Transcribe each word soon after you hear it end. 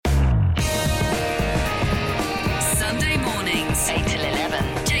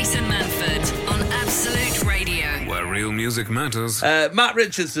real music matters. Matt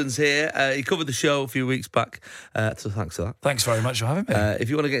Richardson's here. He covered the show a few weeks back, so thanks for that. Thanks very much for having me. If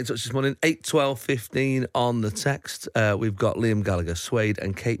you want to get in touch this morning, 8 12 15 on the text. We've got Liam Gallagher, Suede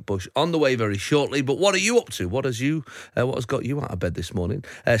and Kate Bush on the way very shortly. But what are you up to? What has got you out of bed this morning?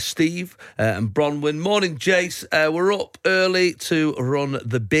 Steve and Bronwyn. Morning, Jace. We're up early to run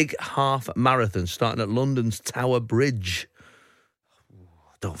the big half marathon starting at London's Tower Bridge.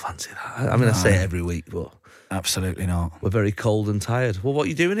 Don't fancy that. I mean, I say it every week, but... Absolutely not. We're very cold and tired. Well, what are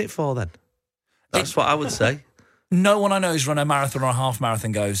you doing it for, then? That's what I would say. No one I know who's run a marathon or a half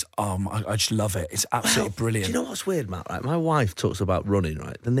marathon goes, I just love it. It's absolutely brilliant. Do you know what's weird, Matt? Right? My wife talks about running,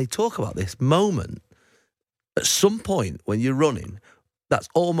 right? Then they talk about this moment at some point when you're running that's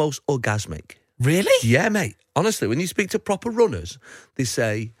almost orgasmic. Really? Yeah, mate. Honestly, when you speak to proper runners, they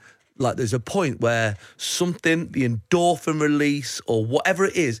say... Like there's a point where something, the endorphin release or whatever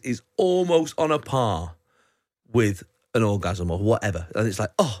it is almost on a par with an orgasm or whatever. And it's like,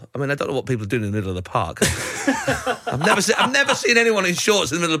 I mean, I don't know what people are doing in the middle of the park. I've never seen anyone in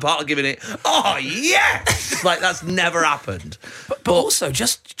shorts in the middle of the park giving it, yes! Like that's never happened. But also,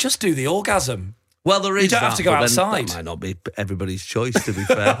 just do the orgasm. Well, there is. You don't have to go outside. That might not be everybody's choice, to be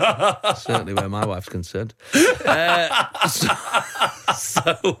fair. Certainly where my wife's concerned. 8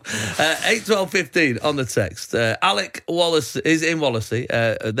 12 15 on the text. Alec Wallace is in Wallasey.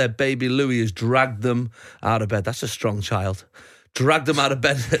 Their baby Louis has dragged them out of bed. That's a strong child. Dragged them out of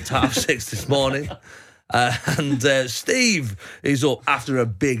bed at 6:30 this morning. And Steve is up after a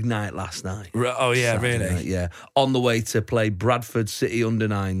big night last night. Oh, yeah, Saturday really? Night, yeah. On the way to play Bradford City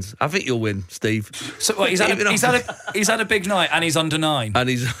under-9s. I think you'll win, Steve. So what, he's had a big night and he's under 9. And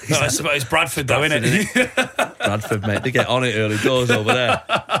he's I suppose it's Bradford, though, isn't it? Bradford, mate. They get on it early doors over there.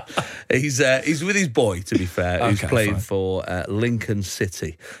 He's with his boy, to be fair, who's playing for Lincoln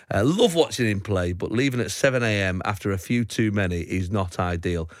City. Love watching him play, but leaving at 7 a.m. after a few too many is not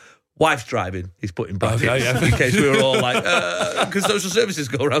ideal. Wife's driving, he's putting brackets in case we were all like, because social services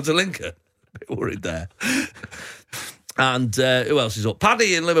go around to Lincoln. A bit worried there. And who else is up?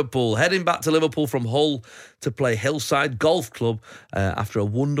 Paddy in Liverpool, heading back to Liverpool from Hull to play Hillside Golf Club after a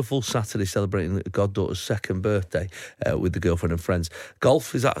wonderful Saturday celebrating the goddaughter's 2nd birthday with the girlfriend and friends.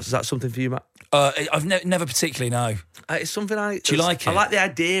 Golf, is that something for you, Matt? I've never particularly, no. It's something Do you like it? I like the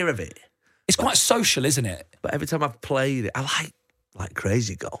idea of it. It's quite social, isn't it? But every time I've played it, I like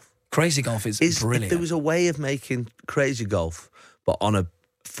crazy golf. Crazy golf is brilliant. If there was a way of making crazy golf, but on a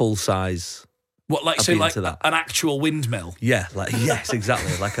full size, an actual windmill. Yeah, yes,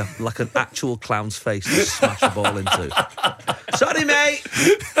 exactly, like an actual clown's face to smash a ball into. Sorry, mate.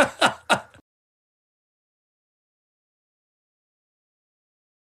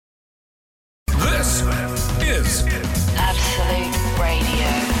 This is Absolute Radio,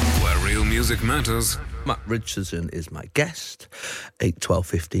 where real music matters. Matt Richardson is my guest. 8 12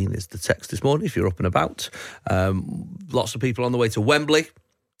 15 is the text this morning if you're up and about. Lots of people on the way to Wembley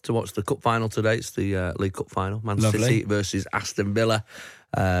to watch the cup final today. It's the League Cup final. Man City versus Aston Villa.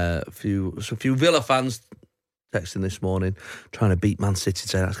 A few Villa fans texting this morning trying to beat Man City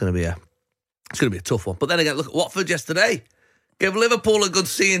today. That's going to be a tough one. But then again, look at Watford yesterday. Give Liverpool a good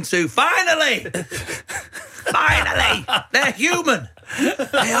seeing too. Finally! Finally! They're human.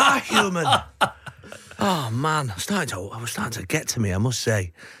 They are human. Oh, man, I was starting to get to me, I must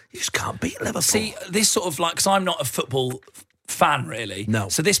say. You just can't beat Liverpool. See, this sort of because I'm not a football fan, really. No.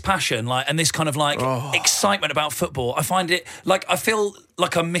 So this passion, and this kind of excitement about football, I find it, I feel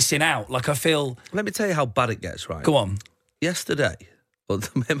like I'm missing out. Let me tell you how bad it gets, right? Go on. Yesterday, I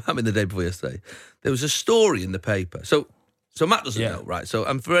mean the day before yesterday, there was a story in the paper. So Matt doesn't know, right? So,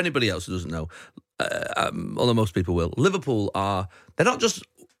 and for anybody else who doesn't know, although most people will, Liverpool they're not just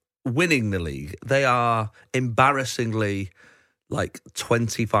winning the league, they are embarrassingly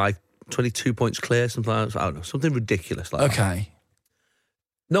 22 points clear, something like that. I don't know, something ridiculous like that. Okay.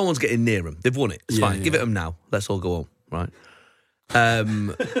 No one's getting near them. They've won it. It's fine. Give it them now. Let's all go on, right?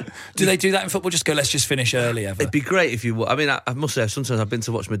 Do they do that in football? Just go, let's just finish early ever? It'd be great if you... I mean, I must say, sometimes I've been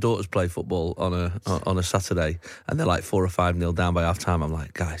to watch my daughters play football on a Saturday and they're 4 or 5-0 down by half-time. I'm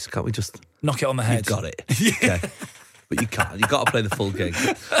like, guys, can't we just... Knock it on the head. You got it. Okay. But you can't. You've got to play the full game.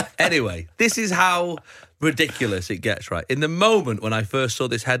 Anyway, this is how ridiculous it gets, right? In the moment when I first saw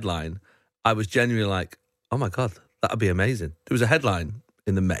this headline, I was genuinely like, oh my God, that'd be amazing. There was a headline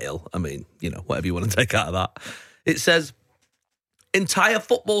in the Mail. I mean, whatever you want to take out of that. It says, entire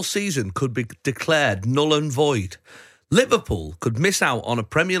football season could be declared null and void. Liverpool could miss out on a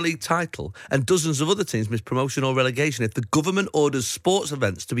Premier League title and dozens of other teams miss promotion or relegation if the government orders sports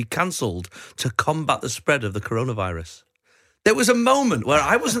events to be cancelled to combat the spread of the coronavirus. There was a moment where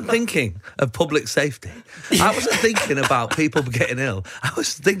I wasn't thinking of public safety. I wasn't thinking about people getting ill. I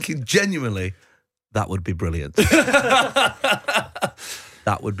was thinking genuinely, that would be brilliant.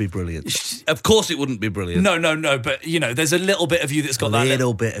 That would be brilliant. Of course it wouldn't be brilliant. No, but, you know, there's a little bit of you that's got that. A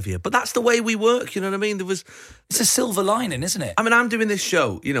little bit of you. But that's the way we work, you know what I mean? It's a silver lining, isn't it? I mean, I'm doing this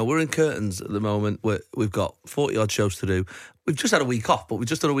show, you know, we're in curtains at the moment. We've got 40-odd shows to do. We've just had a week off, but we've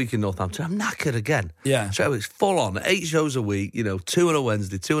just done a week in Northampton. I'm knackered again. Yeah. So it's full on, 8 shows a week, you know, 2 on a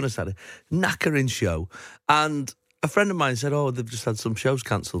Wednesday, 2 on a Saturday. Knackering show. And a friend of mine said, they've just had some shows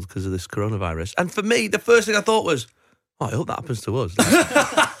cancelled because of this coronavirus. And for me, the first thing I thought was, I hope that happens to us.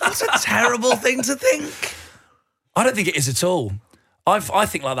 That's a terrible thing to think. I don't think it is at all. I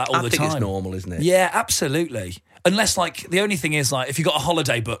think like that all the time. I think it's normal, isn't it? Yeah, absolutely. Unless, like, the only thing is, like, if you've got a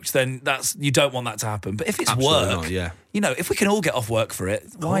holiday booked, then you don't want that to happen. But if it's Absolutely work, not, yeah. You know, if we can all get off work for it,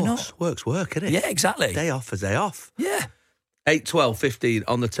 why not? Work's work, isn't it? Yeah, exactly. Day off is day off. Yeah. 8, 12, 15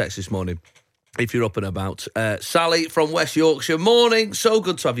 on the text this morning. If you're up and about. Sally from West Yorkshire. Morning. So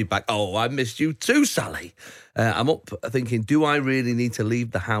good to have you back. Oh, I missed you too, Sally. I'm up thinking, do I really need to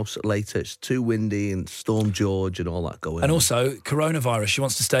leave the house later? It's too windy and Storm George and all that going on. And also, coronavirus, she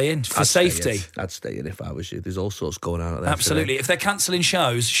wants to stay in for safety. I'd stay in if I was you. There's all sorts going on out there. Absolutely. Today. If they're cancelling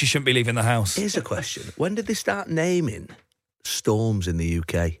shows, she shouldn't be leaving the house. Here's a question. When did they start naming storms in the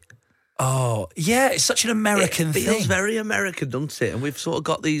UK? Oh, yeah, it's such an American thing. It feels very American, doesn't it? And we've sort of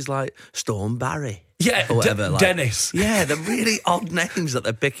got these, like, Storm Barry. Yeah, or whatever. Dennis. Yeah, they're really odd names that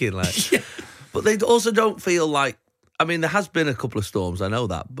they're picking, like. Yeah. But they also don't feel like... I mean, there has been a couple of storms, I know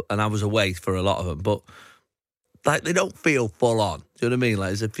that, and I was away for a lot of them, but, like, they don't feel full on. Do you know what I mean? Like,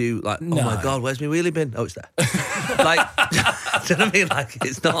 there's a few, like, No. oh, my God, where's my wheelie bin? Oh, it's there. Like, do you know what I mean? Like,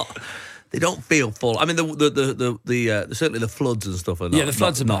 it's not... They don't feel full. I mean, certainly the floods and stuff are not. Yeah, the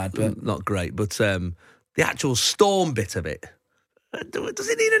floods are bad, but not great. But the actual storm bit of it, does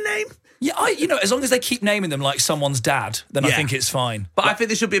it need a name? Yeah, as long as they keep naming them like someone's dad, then I think it's fine. But I think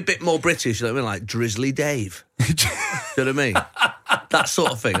they should be a bit more British. You know what I mean? Like Drizzly Dave. Do you know what I mean? That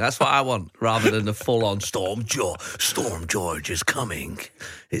sort of thing. That's what I want, rather than the full-on Storm George is coming.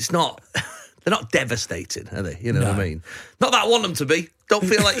 It's not. They're not devastating, are they? You know what I mean? Not that I want them to be. Don't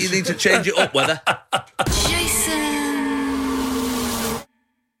feel like you need to change it up, weather. Jason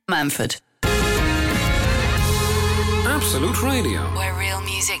Manford. Absolute Radio. Where real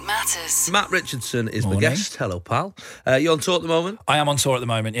music matters. Matt Richardson is Morning. my guest. Hello, pal. You on tour at the moment? I am on tour at the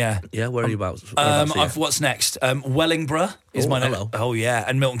moment, yeah. Yeah, where are you about? What's next? Wellingborough is my next. hello. Oh, yeah,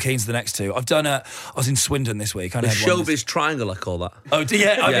 and Milton Keynes the next two. I was in Swindon this week. The showbiz triangle, I call that. Oh,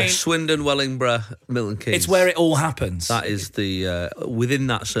 yeah, I mean... Swindon, Wellingborough, Milton Keynes. It's where it all happens. That is the... within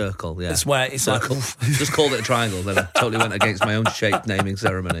that circle, yeah. It's where it's circle. Just called it a triangle, then I totally went against my own shape naming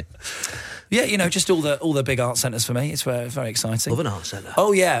ceremony. Yeah, just all the big art centres for me. It's very, very exciting. Love an art centre.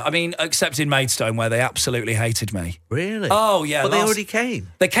 Oh, yeah. I mean, except in Maidstone, where they absolutely hated me. Really? Oh, yeah. But they already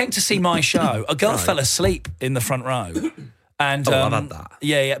came. They came to see my show. A girl fell asleep in the front row. And, I've had that.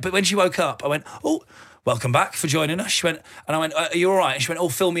 Yeah. But when she woke up, I went, oh, welcome back for joining us. She went, and I went, are you all right? And she went, oh,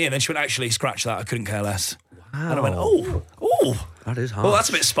 fill me in. And she went, actually, scratch that. I couldn't care less. Wow. And I went, oh. That is hard. Well, that's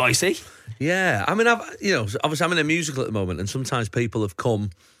a bit spicy. Yeah. I mean, obviously I'm in a musical at the moment, and sometimes people have come...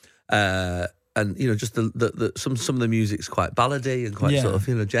 and just some of the music's quite ballady and quite sort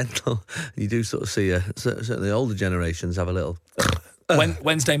of gentle. You do sort of see certainly the older generations have a little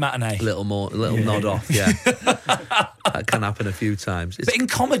Wednesday matinee, a little nod off. Yeah, that can happen a few times. But in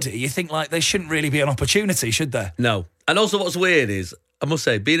comedy, you think like there shouldn't really be an opportunity, should there? No. And also, what's weird is I must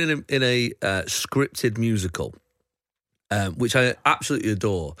say being in a scripted musical. Which I absolutely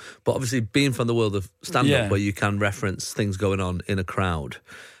adore, but obviously being from the world of stand-up where you can reference things going on in a crowd.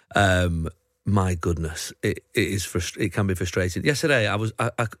 My goodness, it can be frustrating. Yesterday, I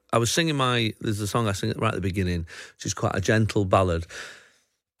was singing there's a song I sing right at the beginning, which is quite a gentle ballad,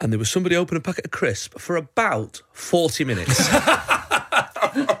 and there was somebody opening a packet of crisp for about 40 minutes.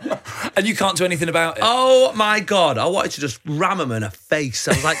 And you can't do anything about it. Oh my God, I wanted to just ram him in the face.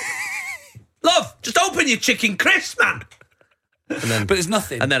 I was like, love, just open your chicken crisp, man. But there's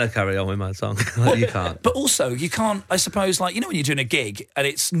nothing. And then I carry on with my song. Like, you can't. But also, you can't, I suppose, like, when you're doing a gig and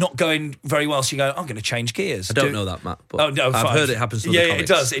it's not going very well, so you go, I'm going to change gears. I don't know that, Matt. But I've heard it happens to the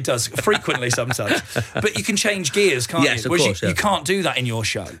comics. It does. Frequently sometimes. But you can change gears, can't you? Yes, of course, you can't do that in your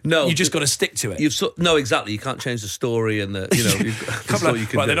show. No. You just got to stick to it. No, exactly. You can't change the story and the,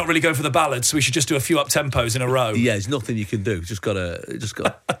 they're not really going for the ballads, so we should just do a few up-tempos in a row. Yeah, there's nothing you can do. Just got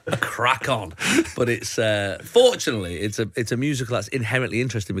to crack on. But it's, fortunately, it's a musical musical that's inherently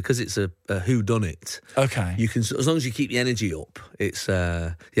interesting because it's a whodunit. Okay. You can, as long as you keep the energy up, it's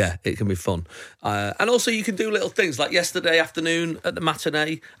it can be fun. And also you can do little things like yesterday afternoon at the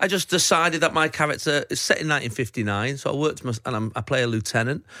matinee. I just decided that my character is set in 1959, so I play a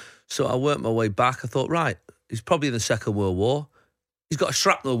lieutenant. So I worked my way back. I thought, right, he's probably in the Second World War. He's got a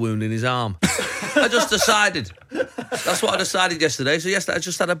shrapnel wound in his arm. I just decided. That's what I decided yesterday. So yesterday I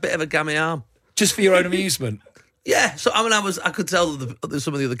just had a bit of a gammy arm. Just for your own amusement? Yeah. So I could tell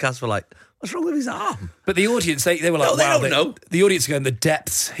some of the other cast were like, what's wrong with his arm? But the audience, they were like, No, they wow. don't know. The audience are going, the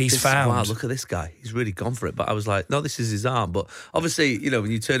depths he's found. Wow, look at this guy. He's really gone for it. But I was like, no, this is his arm. But obviously,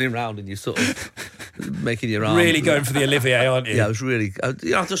 when you're turning around and you're sort of making your arm. Really going for the Olivier, aren't you? Yeah, I was really. I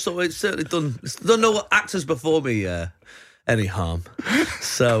just thought it's certainly done. Don't know what actors before me any harm,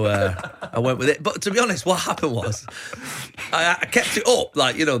 so I went with it. But to be honest, what happened was I kept it up.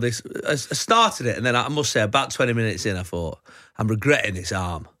 Like this. I started it, and then I must say, about 20 minutes in, I thought I'm regretting this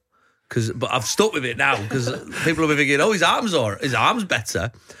arm but I've stuck with it now because people will be thinking, oh, his arm's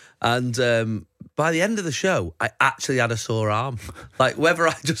better, and. By the end of the show, I actually had a sore arm. Like whether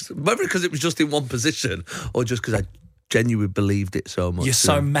because it was just in one position or just because I genuinely believed it so much. You're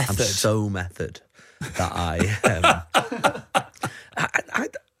so method. I'm so method that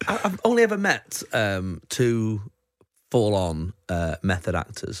I've only ever met two full-on method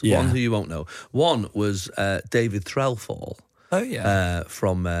actors. Yeah. One who you won't know. One was David Threlfall. Oh, yeah.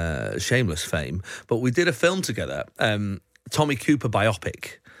 From Shameless fame. But we did a film together, Tommy Cooper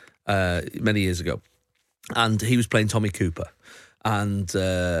biopic. Many years ago, and he was playing Tommy Cooper, and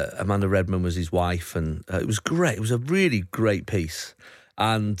Amanda Redman was his wife, and it was great. It was a really great piece,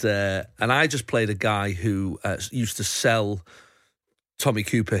 and I just played a guy who used to sell Tommy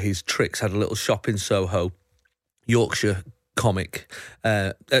Cooper his tricks. Had a little shop in Soho, Yorkshire comic,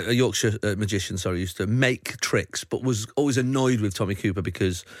 a Yorkshire magician. Sorry, used to make tricks, but was always annoyed with Tommy Cooper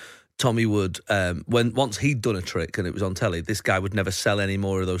because Tommy would, once he'd done a trick and it was on telly, this guy would never sell any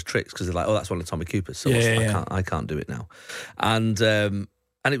more of those tricks because they're like, oh, that's one of Tommy Cooper's, so I can't do it now. And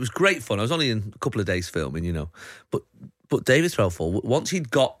it was great fun. I was only in a couple of days filming, But David Threlfall, once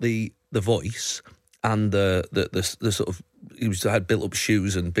he'd got the voice and the sort of, had built up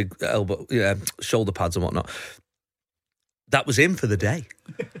shoes and big shoulder pads and whatnot, that was him for the day.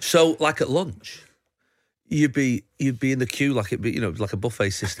 So, like at lunch, you'd be in the queue like it'd be, like a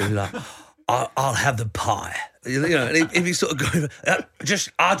buffet system. You're like, I'll have the pie. And if he's sort of going,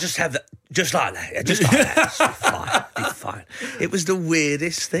 I'll just have that, just like that, just like that. It's fine. It was the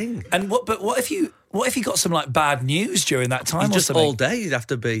weirdest thing. And what if you got some like bad news during that time? Just something? all day you'd have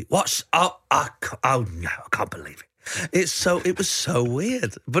to be. Oh no, I can't believe it. It was so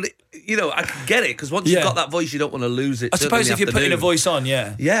weird, but I can get it because once you've got that voice, you don't want to lose it. I suppose if you're putting a voice on,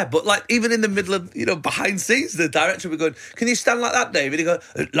 yeah, but like even in the middle of behind scenes, the director would go, "Can you stand like that, David?" He go,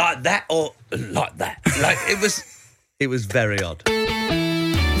 "Like that or like that." Like it was very odd.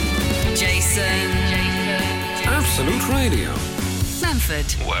 Jason. Absolute Radio,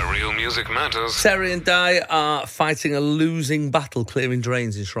 Manford. where real music matters. Terry and Di are fighting a losing battle clearing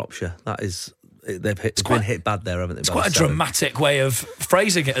drains in Shropshire. That is. They've been hit bad there, haven't they? It's quite a dramatic way of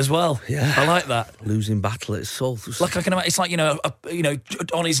phrasing it as well. Yeah, I like that. Losing battle. It's so like I can imagine. It's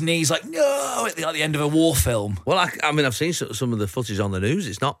like on his knees, like no, at the end of a war film. Well, I've seen some of the footage on the news.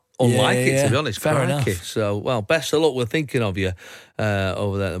 It's not unlike it, to be honest. Fair enough. So, well, best of luck. We're thinking of you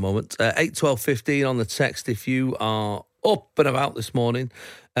over there at the moment. 8 12 15 on the text if you are up and about this morning.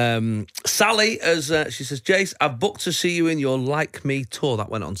 Sally, she says, Jace, I've booked to see you in your Like Me tour. That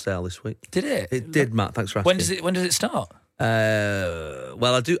went on sale this week. Did it? It did, Matt. Thanks for asking. When does it start?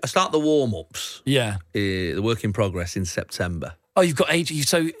 Well, I start the warm-ups. Yeah. The work in progress in September. Oh, you've got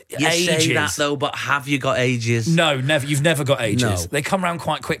ages. You ages. say that though, but have you got ages? No, never. You've never got ages. No. They come around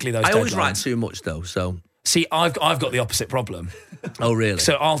quite quickly. Those. I always deadlines. write too much though. So see, I've got the opposite problem. Oh, really?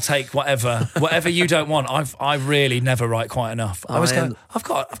 So I'll take whatever you don't want. I really never write quite enough. I always go, I've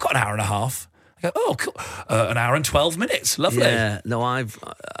got an hour and a half. I go, oh, cool. An hour and 12 minutes. Lovely. Yeah. No, I've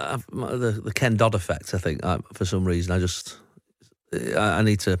the Ken Dodd effect. I think for some reason I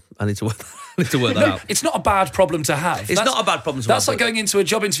need to work that out. It's not a bad problem to have. It's not a bad problem to have. That's like going into a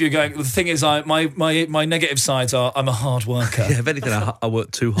job interview going, the thing is, my negative sides are I'm a hard worker. Yeah, if anything, I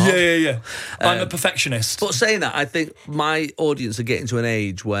work too hard. Yeah. I'm a perfectionist. But saying that, I think my audience are getting to an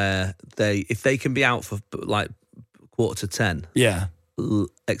age where if they can be out for like 9:45, yeah,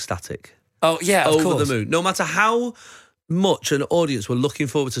 ecstatic. Oh, yeah, of over course. the moon. No matter how much an audience were looking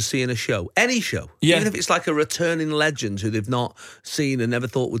forward to seeing a show, any show, even if it's like a returning legend who they've not seen and never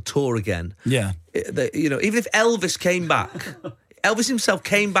thought would tour again. Yeah. Even if Elvis came back, Elvis himself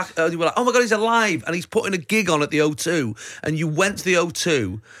came back. You were like, oh my God, he's alive, and he's putting a gig on at the O2, and you went to the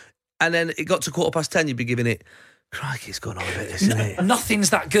O2, and then it got to 10:15. You'd be giving it. Crikey, it's gone on a bit, isn't it? Nothing's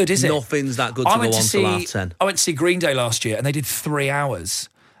that good, is it? Nothing's that good to go on till 10:30. I went to see Green Day last year, and they did 3 hours.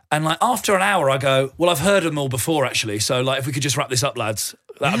 And like after an hour, I go, well, I've heard them all before, actually. So like, if we could just wrap this up, lads,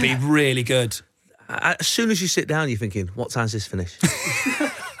 that'd be really good. As soon as you sit down, you're thinking, what time's this finish?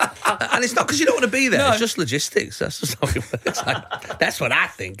 And it's not because you don't want to be there. No. It's just logistics. That's just how it works. That's what I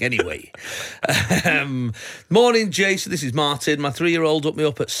think, anyway. Morning, Jason. This is Martin. My 3-year-old had me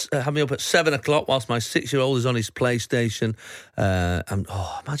up at 7 o'clock whilst my 6-year-old is on his PlayStation.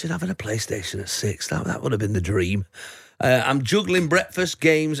 Imagine having a PlayStation at 6. That would have been the dream. I'm juggling breakfast,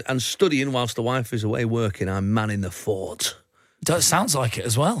 games, and studying whilst the wife is away working. I'm manning the fort. It sounds like it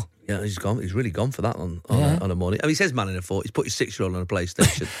as well. Yeah, he's gone. He's really gone for that on a morning. I mean, he says man in a fort. He's put his 6-year-old on a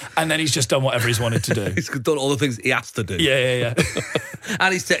PlayStation. And then he's just done whatever he's wanted to do. He's done all the things he has to do. Yeah.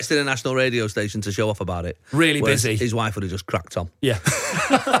 And he's texted a national radio station to show off about it. Really busy. His wife would have just cracked on. Yeah.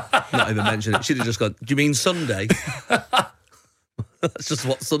 Not even mentioned it. She'd have just gone, do you mean Sunday? That's just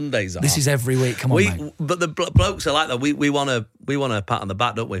what Sundays are. This is every week. Come on, mate. But the blokes are like that. We want a pat on the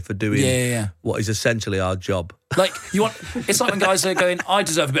back, don't we, for doing what is essentially our job. Like it's like when guys are going, I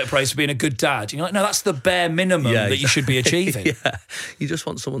deserve a bit of praise for being a good dad. You're like, no, that's the bare minimum that you should be achieving. Yeah, you just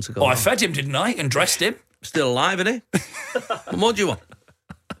want someone to go. Oh, I fed him, didn't I? And dressed him. Still alive, isn't he? What more do you want?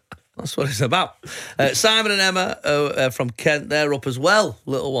 That's what it's about. Simon and Emma from Kent, they're up as well.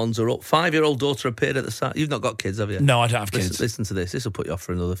 Little ones are up. 5-year-old daughter appeared at the side. You've not got kids, have you? No, I don't have kids. Listen to this. This will put you off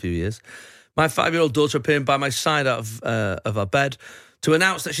for another few years. My 5-year-old daughter appeared by my side out of her bed to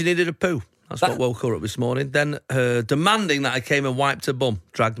announce that she needed a poo. That's what woke her up this morning. Then her demanding that I came and wiped her bum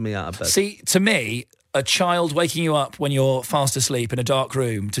dragged me out of bed. See, to me, a child waking you up when you're fast asleep in a dark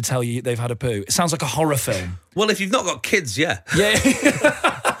room to tell you they've had a poo, it sounds like a horror film. Well, if you've not got kids, yeah.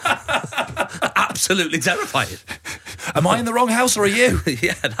 Absolutely terrifying. Am I in the wrong house or are you?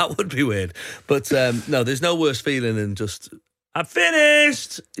 Yeah, that would be weird. But no, there's no worse feeling than just, I've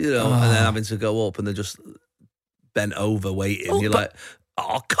finished, and then having to go up and they're just bent over waiting. You're like,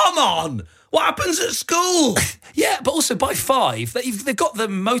 oh, come on. What happens at school? Yeah, but also by 5, they've got the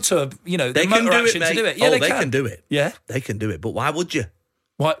motor, they motor can do action it, mate. to do it. Yeah, they can do it. Yeah. They can do it, but why would you?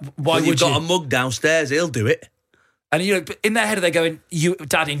 Why would you've got a mug downstairs, he'll do it. And in their head, are they going,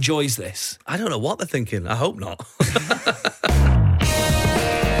 Dad enjoys this? I don't know what they're thinking. I hope not.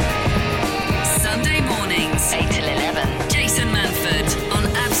 Sunday mornings, 8 till 11. Jason Manford on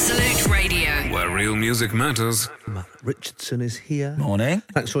Absolute Radio. Where real music matters. Matt Richardson is here. Morning.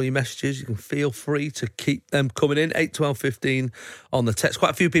 Thanks for all your messages. You can feel free to keep them coming in. 8, 12, 15 on the text.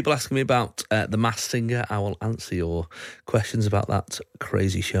 Quite a few people asking me about The Masked Singer. I will answer your questions about that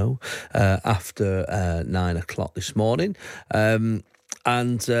crazy show after 9 o'clock this morning. And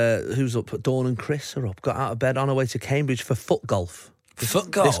who's up? Dawn and Chris are up. Got out of bed on our way to Cambridge for foot golf.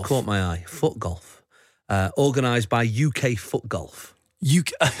 Foot golf? This caught my eye. Foot golf. Organised by UK Foot Golf.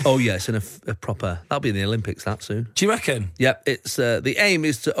 Oh, yeah, it's in a proper... That'll be in the Olympics, that soon. Do you reckon? Yep, it's the aim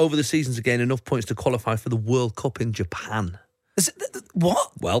is to, over the season, to gain enough points to qualify for the World Cup in Japan.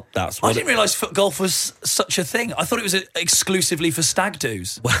 What? Well, that's what... I didn't realise foot golf was such a thing. I thought it was exclusively for stag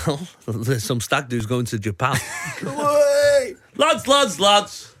doos. Well, there's some stag doos going to Japan. Away!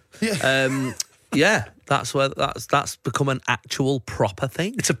 Lads! Yeah. Yeah, that's become an actual proper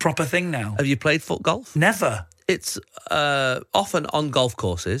thing. It's a proper thing now. Have you played foot golf? Never. It's often on golf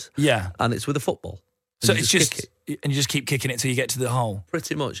courses. Yeah. And it's with a football. So it's just... And you just keep kicking it till you get to the hole.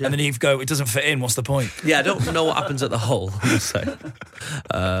 Pretty much, yeah. And then you go, it doesn't fit in, what's the point? Yeah, I don't know what happens at the hole, I must say.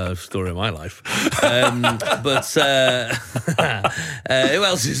 Story of my life. Who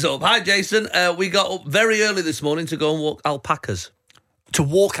else is up? Hi, Jason. We got up very early this morning to go and walk alpacas. To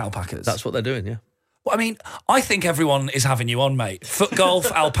walk alpacas? That's what they're doing, yeah. Well, I mean, I think everyone is having you on, mate. Foot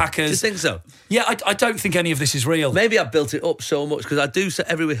golf, alpacas. Do you think so? Yeah, I don't think any of this is real. Maybe I've built it up so much because I do say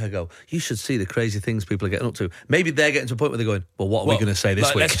every week I go, you should see the crazy things people are getting up to. Maybe they're getting to a point where they're going, well, what are we going to say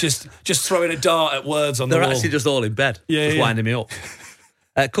this week? Let's just throw in a dart at words on the wall. They're actually just all in bed, winding me up.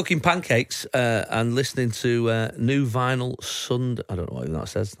 Cooking pancakes and listening to New Vinyl Sunday. I don't know what even that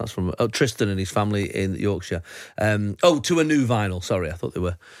says. That's from Tristan and his family in Yorkshire. To a New Vinyl. Sorry, I thought they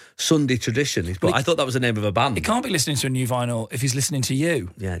were Sunday Tradition. But I thought that was the name of a band. He can't be listening to a New Vinyl if he's listening to you.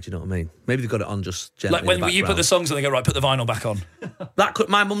 Yeah, do you know what I mean? Maybe they've got it on just gently. Like when you put the songs on, they go, right, put the vinyl back on.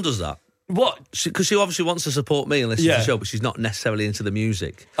 My mum does that. What? Because she obviously wants to support me and listen to the show, but she's not necessarily into the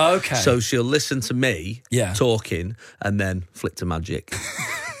music. Okay. So she'll listen to me talking and then flick to Magic.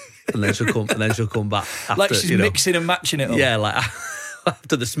 And then she'll come back after, like she's mixing and matching it all. Yeah, like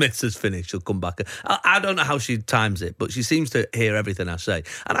after the Smiths has finished, she'll come back. I don't know how she times it, but she seems to hear everything I say.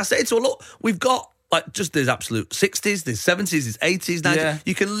 And I say to her, look, we've got like just there's absolute 60s, there's 70s, there's 80s, 90s. Yeah.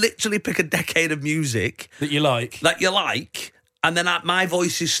 You can literally pick a decade of music That you like. and then my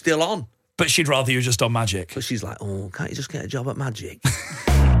voice is still on. But she'd rather you were just on Magic. But she's like, oh, can't you just get a job at Magic?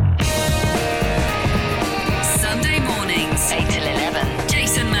 Sunday mornings, 8 till 11.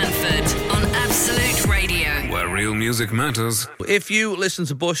 Jason Manford on Absolute Radio. Where real music matters. If you listen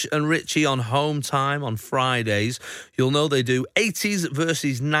to Bush and Richie on Home Time on Fridays, you'll know they do 80s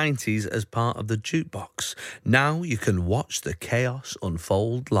versus 90s as part of the jukebox. Now you can watch the chaos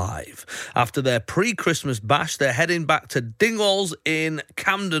unfold live. After their pre-Christmas bash, they're heading back to Dingwalls in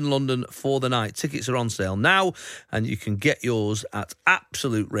Camden, London for the night. Tickets are on sale now, and you can get yours at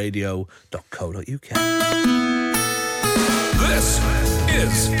absoluteradio.co.uk. This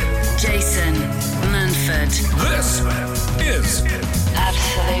is Jason Manford. This is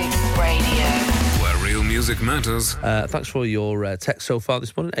Absolute Radio. where real music matters. Thanks for your text so far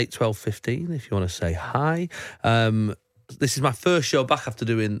this morning, 8, 12, 15, if you want to say hi. This is my first show back after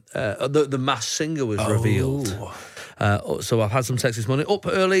doing the Masked Singer was revealed. So I've had some texts this morning. Up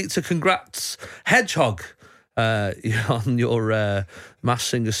early to congrats Hedgehog on your Masked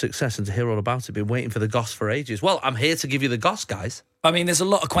Singer success and to hear all about it. Been waiting for the goss for ages. Well, I'm here to give you the goss, guys. I mean, there's a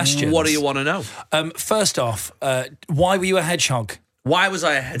lot of questions. What do you want to know? First off, why were you a hedgehog? Why was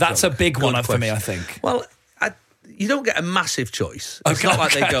I a Hedgehog? That's a big Good one for me, question. I think. Well, you don't get a massive choice. It's Okay, not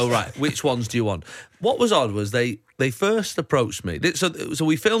like okay. they go, right, which ones do you want? What was odd was they first approached me. So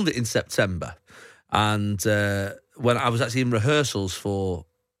we filmed it in September. And when I was actually in rehearsals for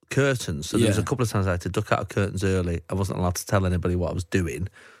curtains, so there was a couple of times I had to duck out of curtains early. I wasn't allowed to tell anybody what I was doing.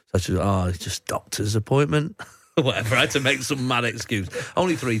 So I just, it's just doctor's appointment. Whatever. I had to make some mad excuse.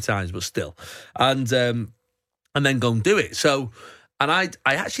 Only 3 times, but still. And then go and do it. So, and I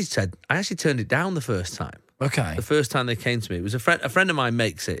actually turned it down the first time. Okay. The first time they came to me, it was a friend of mine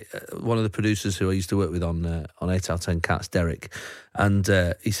makes it, one of the producers who I used to work with on 8 out of 10 Cats, Derek. And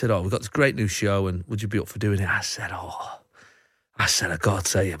he said, we've got this great new show and would you be up for doing it? I said, I got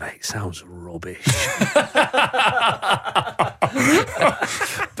to tell you, mate, it sounds rubbish.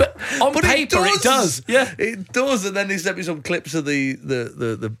 But on paper, it does. Yeah. It does. And then he sent me some clips of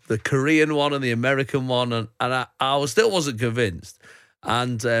the Korean one and the American one, and I still wasn't convinced.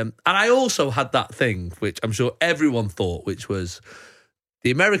 And I also had that thing, which I'm sure everyone thought, which was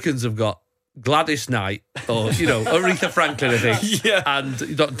the Americans have got Gladys Knight or, Aretha Franklin, I think. Yeah. And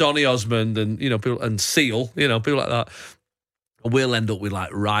you've got Donny Osmond and, people, and Seal, people like that. And we'll end up with like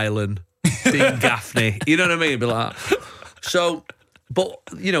Rylan, Dean Gaffney, you know what I mean? Be like that. So, but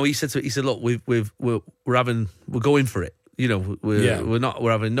he said, look, we're going for it. We're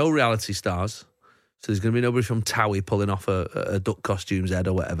having no reality stars. So there's going to be nobody from Towie pulling off a duck costume's head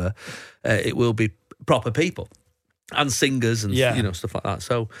or whatever. It will be proper people and singers and stuff like that.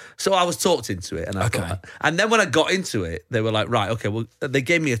 So I was talked into it, and I thought, and then when I got into it, they were like, right, okay, well, they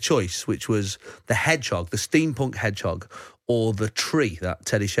gave me a choice, which was the hedgehog, the steampunk hedgehog, or the tree that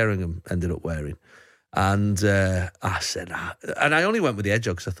Teddy Sheringham ended up wearing. And I said, and I only went with the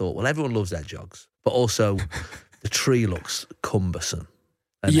hedgehog because I thought, well, everyone loves hedgehogs, but also the tree looks cumbersome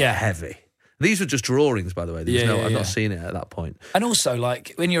and heavy. These were just drawings, by the way. I've not seen it at that point. And also,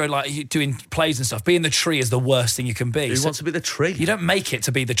 like, when you're like doing plays and stuff, being the tree is the worst thing you can be. Who wants to be the tree? You don't make it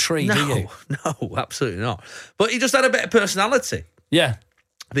to be the tree, do you? No, absolutely not. But he just had a bit of personality. Yeah.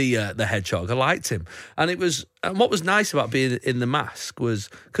 The hedgehog. I liked him. And what was nice about being in the mask was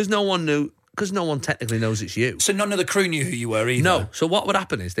because no one technically knows it's you. So none of the crew knew who you were either? No. So what would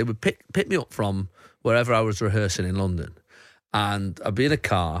happen is they would pick me up from wherever I was rehearsing in London, and I'd be in a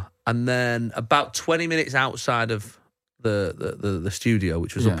car, and then about 20 minutes outside of the studio,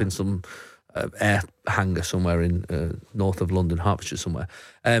 which was up in some air hangar somewhere in north of London, Hertfordshire somewhere,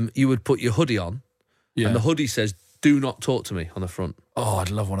 you would put your hoodie on, and the hoodie says, "Do not talk to me" on the front. Oh, I'd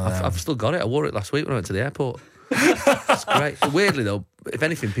love one of them. I've still got it. I wore it last week when I went to the airport. It's great. Weirdly, though, if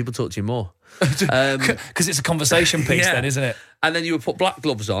anything, people talk to you more. Because it's a conversation piece then, isn't it? And then you would put black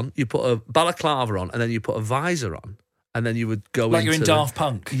gloves on, you put a balaclava on, and then you put a visor on, and then you would go like you're in Daft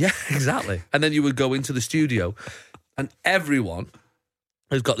Punk. Yeah, exactly. And then you would go into the studio, and everyone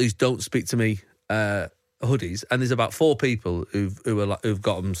has got these "Don't Speak to Me" hoodies, and there's about 4 people who've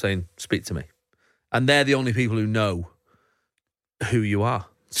got them saying "Speak to me," and they're the only people who know who you are.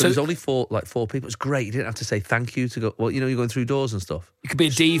 So there's only 4 people. It's great. You didn't have to say thank you to go. Well, you're going through doors and stuff. You could be a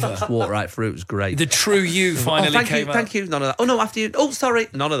diva. Just walk right through. It was great. The true you finally came out. Thank you. None of that. Oh no, after you. Oh, sorry.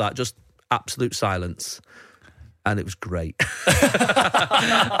 None of that. Just absolute silence. and it was great.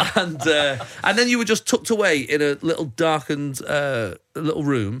 and then you were just tucked away in a little darkened little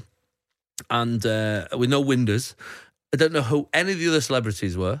room, and with no windows. I don't know who any of the other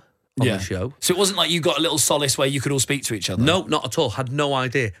celebrities were on the show. So it wasn't like you got a little solace where you could all speak to each other? No, not at all. Had no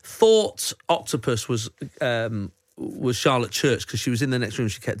idea. Thought Octopus was Charlotte Church because she was in the next room.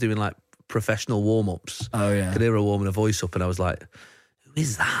 She kept doing like professional warm-ups. Oh, yeah. Could hear her warming her voice up, and I was like, who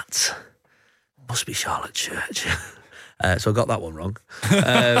is that? Must be Charlotte Church. So I got that one wrong.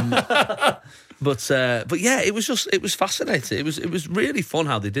 But yeah, it was fascinating. It was really fun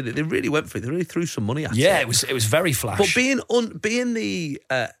how they did it. They really went for it. They really threw some money at it. Yeah, it was very flash. But being the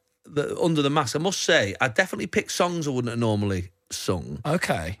under the mask, I must say, I definitely picked songs I wouldn't have normally sung.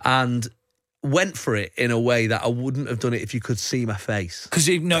 Okay. And went for it in a way that I wouldn't have done it if you could see my face. Because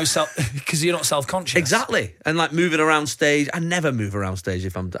you're not self-conscious. Exactly. And like moving around stage, I never move around stage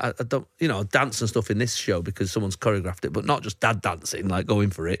if I don't, I dance and stuff in this show because someone's choreographed it, but not just dad dancing, like going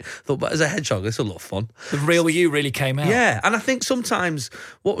for it. Thought, but as a Hedgehog, this will look fun. The real you really came out. Yeah, and I think sometimes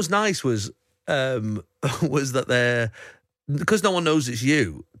what was nice was that because no one knows it's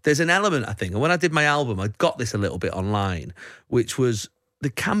you, there's an element, I think, and when I did my album, I got this a little bit online, which was,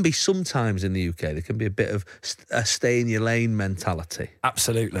 there can be sometimes in the UK, there can be a bit of a stay in your lane mentality.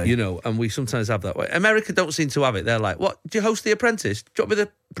 Absolutely. And we sometimes have that way. America don't seem to have it. They're like, what, do you host The Apprentice? Do you want to be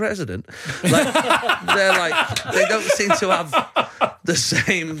the president? Like, they're like, they don't seem to have the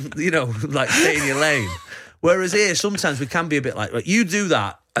same, like stay in your lane. Whereas here, sometimes we can be a bit like, you do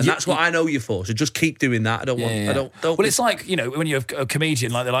that, and that's what I know you for. So just keep doing that. I don't want. Well, it's like when you're a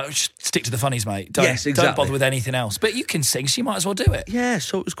comedian, like they're like, just stick to the funnies, mate. Don't bother with anything else. But you can sing, so you might as well do it. Yeah.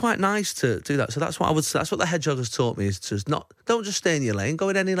 So it was quite nice to do that. So that's what That's what the Hedgehog has taught me, is to don't just stay in your lane. Go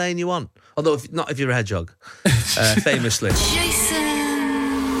in any lane you want. Although if you're a hedgehog, famously. Jason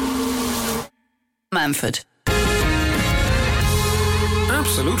Manford.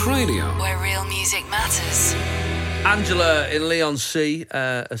 Absolute Radio. Where real music matters. Angela in Leon C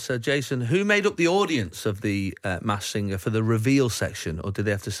said, Jason, who made up the audience of the Masked Singer for the reveal section, or did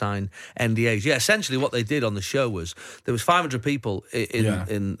they have to sign NDAs? Yeah, essentially what they did on the show was there was 500 people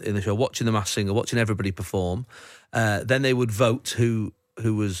in the show watching the Masked Singer, watching everybody perform. Then they would vote who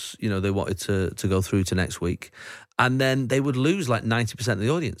was, they wanted to go through to next week. And then they would lose like 90% of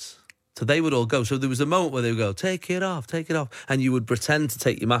the audience. So they would all go. So there was a moment where they would go, take it off. And you would pretend to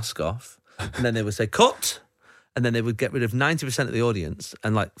take your mask off. And then they would say, cut. And then they would get rid of 90% of the audience,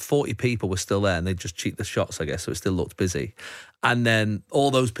 and like 40 people were still there, and they'd just cheat the shots, I guess, so it still looked busy. And then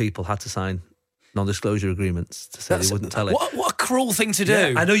all those people had to sign non-disclosure agreements to say they wouldn't tell it. What a cruel thing to do.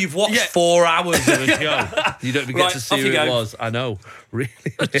 Yeah, I know you've watched 4 hours of a show. You don't even get to see who it was. I know. Really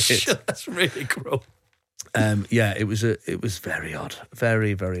is. That's really cruel. It was very odd,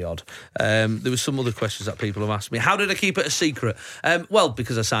 very, very odd. There was some other questions that people have asked me. How did I keep it a secret? Well,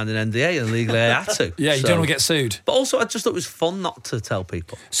 because I signed an NDA and legally I had to. Yeah, you don't want to get sued. But also, I just thought it was fun not to tell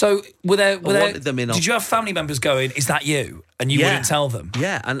people. So, wanted them in did you have family members going, is that you? And you wouldn't tell them?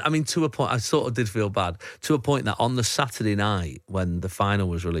 Yeah, and I mean, to a point, I sort of did feel bad. To a point that on the Saturday night when the final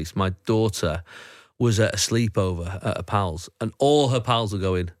was released, my daughter was at a sleepover at her pals, and all her pals were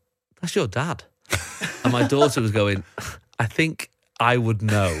going, that's your dad. And my daughter was going, I think I would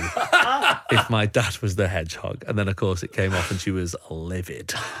know if my dad was the Hedgehog. And then, of course, it came off and she was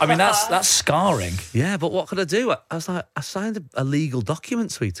livid. I mean, that's scarring. Yeah, but what could I do? I was like, I signed a legal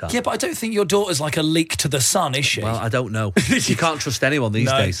document, sweetheart. Yeah, but I don't think your daughter's like a leak to the sun, is she? Well, I don't know. You can't trust anyone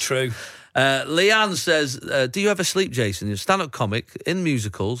these days. No, true. Leanne says, do you ever sleep, Jason? You're a stand-up comic, in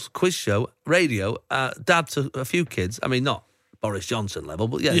musicals, quiz show, radio, dad to a few kids. I mean, not Boris Johnson level,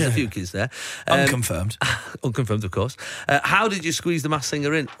 but yeah, there's a few kids there. Unconfirmed. Unconfirmed, of course. How did you squeeze the Masked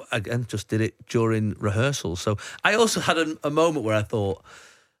Singer in? Again, just did it during rehearsals. So I also had a moment where I thought,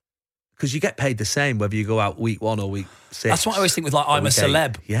 because you get paid the same whether you go out week 1 or week 6. That's what I always think with, like, I'm a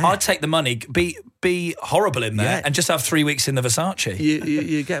celeb. Yeah. I'd take the money, be horrible in there, and just have 3 weeks in the Versace.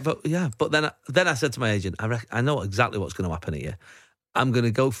 You get, but then I said to my agent, I know exactly what's going to happen here. I'm going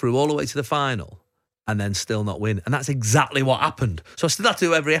to go through all the way to the final and then still not win. And that's exactly what happened. So I still had to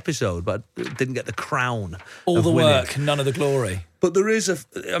do every episode, but I didn't get the crown. All the winning. work, none of the glory. But there is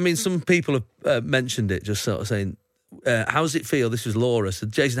some people have mentioned it, just sort of saying, how does it feel? This was Laura. So,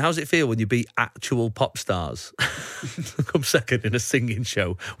 Jason, how does it feel when you beat actual pop stars? Come second in a singing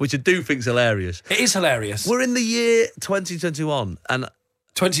show, which I do think's hilarious. It is hilarious. We're in the year 2021 and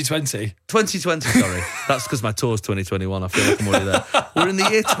 2020, sorry. That's because my tour's 2021. I feel like I'm already there. We're in the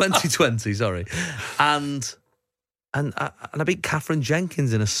year 2020, sorry. And And I beat Catherine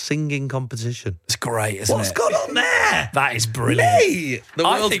Jenkins in a singing competition. It's great, isn't What's it? going on there? That is brilliant. Hey, the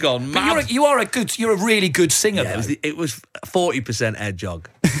world's gone mad. You're a really good singer, Yeah, though. it was 40% Hedgehog.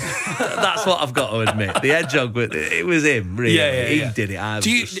 That's what I've got to admit. The Hedgehog, it was him, really. He did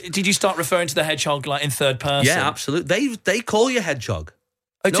it. Did you start referring to the Hedgehog like in third person? Yeah, absolutely. They call you Hedgehog.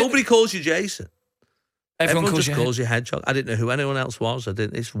 Oh, Nobody calls you Jason. Everyone just calls you Hedgehog. I didn't know who anyone else was. I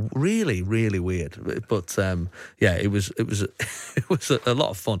didn't. It's really, really weird. But it was a lot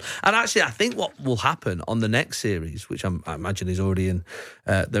of fun. And actually, I think what will happen on the next series, which I imagine is already in,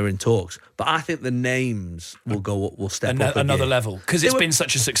 they're in talks. But I think the names will step up another level because it's been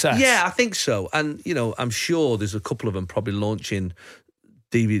such a success. Yeah, I think so. And I'm sure there's a couple of them probably launching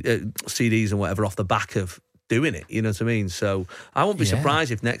CDs and whatever off the back of doing it. You know what I mean? So I won't be surprised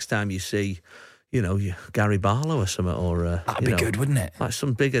if next time you see, Gary Barlow or something, or that'd be good, wouldn't it? Like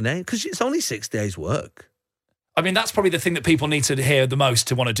some bigger name, because it's only 6 days' work. I mean, that's probably the thing that people need to hear the most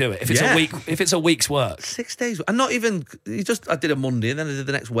to want to do it. If it's a week's work, 6 days, and not even. I did a Monday, and then I did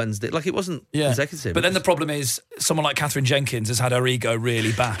the next Wednesday. Like it wasn't consecutive. But then the problem is, someone like Catherine Jenkins has had her ego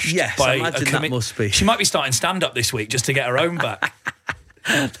really bashed. Yes, I imagine that must be. She might be starting stand up this week just to get her own back.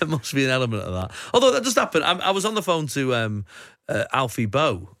 There must be an element of that. Although that just happened. I was on the phone to Alfie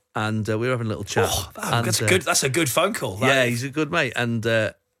Bow. And we were having a little chat. That's a good phone call. He's a good mate. And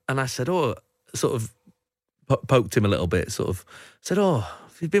I said, sort of poked him a little bit. Sort of said,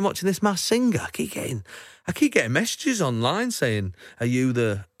 have you been watching this Masked Singer? I keep getting messages online saying, "Are you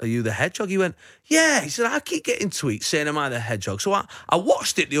the Hedgehog?" He went, "Yeah." He said, "I keep getting tweets saying, am I the Hedgehog?" So I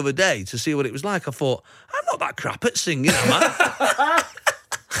watched it the other day to see what it was like. I thought, I'm not that crap at singing, am I?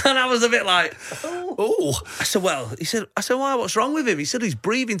 And I was a bit like, oh. I said, why, what's wrong with him? He said his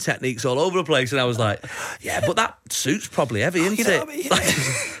breathing technique's all over the place. And I was like, yeah, but that suit's probably heavy, isn't it? I mean,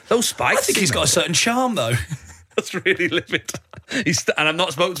 those spikes. I think he's got a certain charm, though. That's really livid. And I've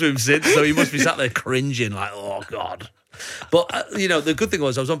not spoken to him since, so he must be sat there cringing like, oh, God. But, the good thing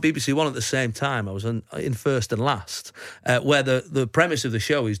was I was on BBC One at the same time. I was in First and Last, where the premise of the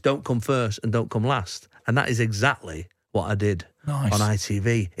show is don't come first and don't come last. And that is exactly what I did on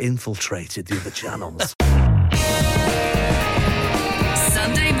ITV, infiltrated the other channels.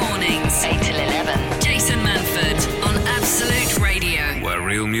 Sunday mornings, 8 till 11. Jason Manford on Absolute Radio. Where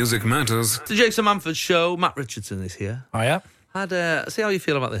real music matters. The Jason Manford Show. Matt Richardson is here. Oh, yeah? See how you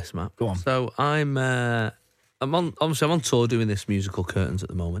feel about this, Matt. Go on. So I'm on tour doing this musical Curtains at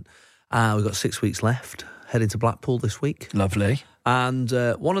the moment. We've got 6 weeks left. Heading to Blackpool this week. Lovely. And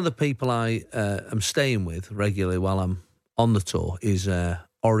one of the people I am staying with regularly while I'm on the tour is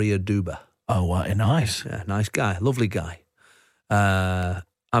Oria Duba. Oh, what nice. Yeah, nice guy, lovely guy.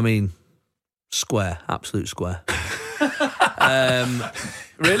 Square, absolute square.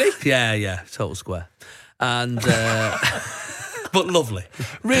 Really? Yeah, total square. And but lovely,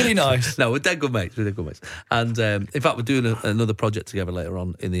 really nice. No, we're dead good mates. And in fact, we're doing another project together later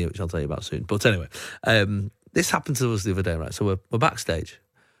on in the year, which I'll tell you about soon. But anyway, this happened to us the other day, right? So we're backstage.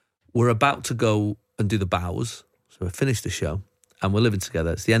 We're about to go and do the bows. So we finished the show and we're living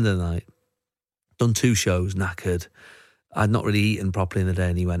together. It's the end of the night. Done 2 shows, knackered. I'd not really eaten properly in the day.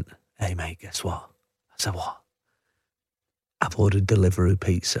 And he went, "Hey, mate, guess what?" I said, "What?" "I've ordered DeliverWHO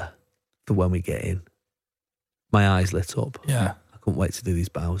pizza for when we get in." My eyes lit up. Yeah. I couldn't wait to do these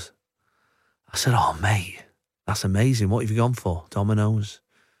bows. I said, "Oh, mate, that's amazing. What have you gone for?" "Domino's,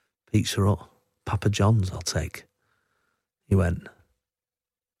 Pizza Hut, Papa John's, I'll take." He went,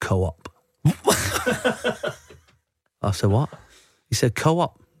 "Co-op." I said, "What?" He said,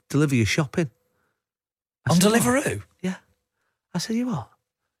 "Co-op, deliver your shopping." On DeliverWHO? "What?" Yeah. I said, "You what?"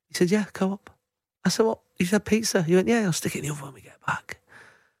 He said, "Yeah, Co-op." I said, "What?" He said, "Pizza." He went, "Yeah, I'll stick it in the oven when we get back."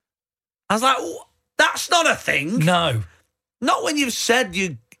 I was like, that's not a thing. No. Not when you've said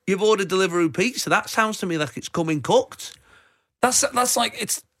you've ordered DeliverWHO pizza. That sounds to me like it's coming cooked. That's like,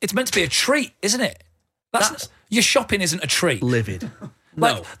 it's meant to be a treat, isn't it? Your shopping isn't a treat. Livid.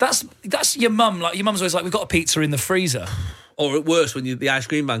 Like, No. that's your mum. Like, your mum's always like, "We've got a pizza in the freezer." Or at worst, when the ice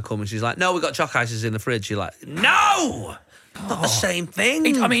cream man comes and she's like, "No, we've got choc ices in the fridge." You're like, "No! Not the same thing."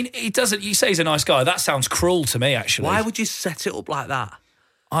 He doesn't. You say he's a nice guy. That sounds cruel to me, actually. Why would you set it up like that?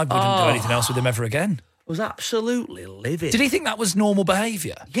 I wouldn't do anything else with him ever again. It was absolutely livid. Did he think that was normal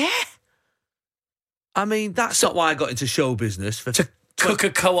behaviour? Yeah. I mean, that's not why I got into show business. To cook a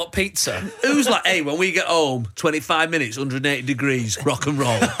Co-op pizza? Who's like, "Hey, when we get home, 25 minutes, 180 degrees, rock and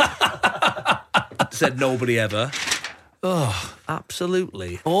roll." Said nobody ever. Oh,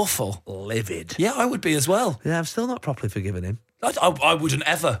 absolutely Awful. livid. Yeah, I would be as well. Yeah, I'm still not properly forgiven him. I wouldn't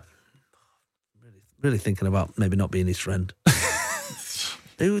ever. Really thinking about maybe not being his friend.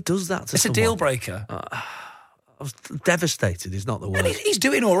 Who does that to It's someone? a deal breaker. I was devastated. Is not the word. And he's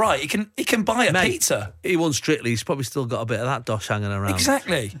doing all right. He can buy a pizza. He won Strictly. He's probably still got a bit of that dosh hanging around.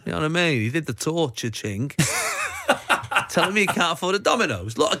 Exactly. You know what I mean? He did the torture ching. Telling me he can't afford a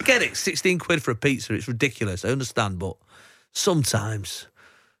Domino's. Look, I get it. 16 quid for a pizza. It's ridiculous. I understand, but sometimes,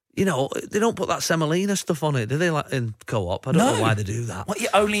 you know, they don't put that semolina stuff on it, do they? Like in Co-op, I don't know why they do that. What, you're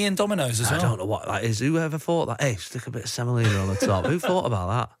only in Domino's as well? I don't know what that is. Who ever thought that? Hey, stick a bit of semolina on the top. Who thought about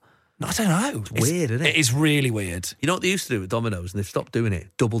that? I don't know. It's weird, isn't it? It is really weird. You know what they used to do with Domino's, and they've stopped doing it?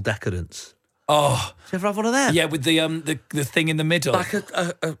 Double decadence. Oh, Did you ever have one of them? yeah, with the thing in the middle, Like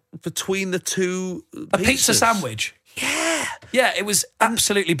a between the two a pizzas. pizza sandwich. Yeah, it was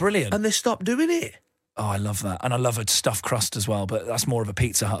absolutely brilliant. And they stopped doing it. Oh, I love that, and I love a stuffed crust as well. But that's more of a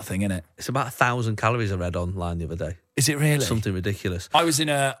Pizza Hut thing, isn't it? It's about 1,000 calories I read online the other day. Is it really? Something ridiculous. I was in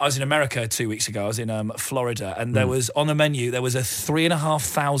America 2 weeks ago. I was in Florida, and there was on the menu there was a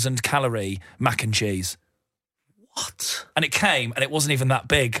 3,500 calorie mac and cheese. What? And it came, and it wasn't even that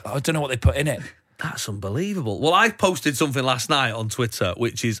big. I don't know what they put in it. That's unbelievable. Well, I posted something last night on Twitter,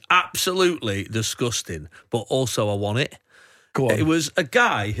 which is absolutely disgusting, but also I want it. Go on. It was a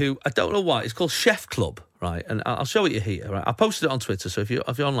guy who, I don't know why, it's called Chef Club, right? And I'll show it you here, right? I posted it on Twitter, so if you're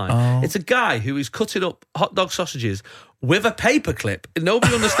online. It's a guy who is cutting up hot dog sausages with a paperclip.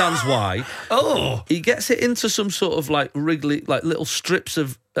 Nobody understands why. He gets it into some sort of like wriggly, like little strips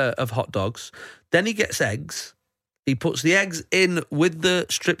of hot dogs. Then he gets eggs. He puts the eggs in with the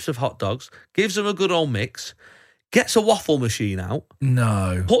strips of hot dogs, gives them a good old mix, gets a waffle machine out.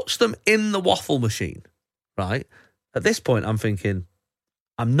 No. Puts them in the waffle machine, right? At this point, I'm thinking,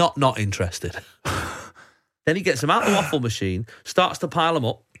 I'm not interested. Then he gets them out of the waffle machine, starts to pile them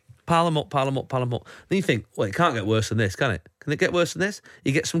up. Then you think, well, it can't get worse than this, can it? Can it get worse than this?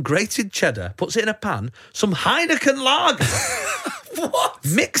 You get some grated cheddar, puts it in a pan, some Heineken lager. What?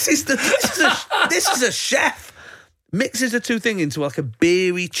 Mixes the... This is a chef. Mixes the two things into like a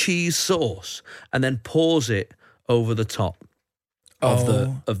beery cheese sauce and then pours it over the top of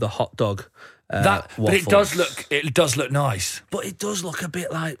the hot dog. But it does look nice. But it does look a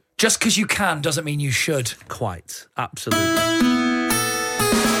bit like... Just because you can doesn't mean you should. Quite. Absolutely.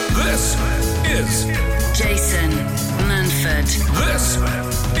 This is Jason Manford. This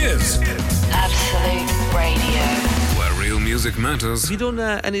is Absolute Radio. where real music matters. Have you done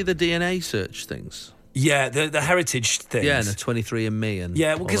any of the DNA search things? Yeah, the heritage things. Yeah, and the 23andMe and...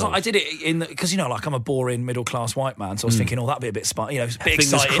 Yeah, well, because all I those. did it because, you know, like I'm a boring middle-class white man, so I was thinking, that'd be a bit a bit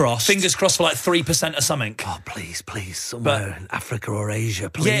Fingers exciting. crossed. Fingers crossed for like 3% or something. Oh, please, somewhere in Africa or Asia,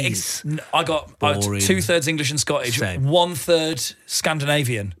 please. Yeah, I got Boring. 2/3 English and Scottish, Same. 1/3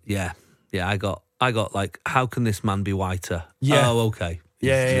 Scandinavian. Yeah, I got like, how can this man be whiter? Yeah. Oh, okay.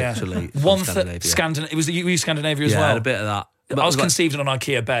 Yeah. Literally from 1/3 Scandinavia. Were you Scandinavia as Yeah, well? I had a bit of that. But I was it like conceived on an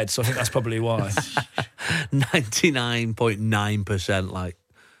IKEA bed, so I think that's probably why. 99.9% like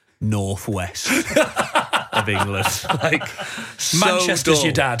northwest of England. Like, so Manchester's dull.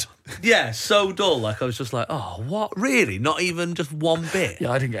 your dad. Yeah, so dull. Like, I was just like, oh, what? Really? Not even just one bit?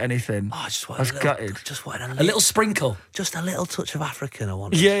 Yeah, I didn't get anything. Oh, I just I wanted was gutted. Just wanted A little sprinkle. just a little touch of African. I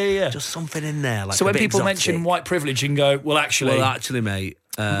wanted. Yeah. Just something in there. Like So a when bit people exotic. mention white privilege, you can go, well, actually, mate,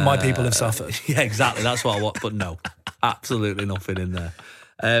 my people have suffered. Yeah, exactly. That's what I want. But no, absolutely nothing in there.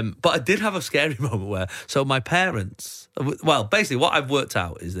 But I did have a scary moment where, so my parents, well, basically what I've worked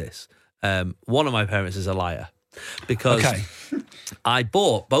out is this. One of my parents is a liar because I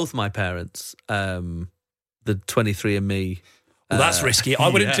bought both my parents the 23andMe. Well, that's risky. I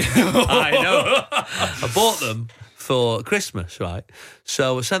wouldn't do I know. I bought them for Christmas, right?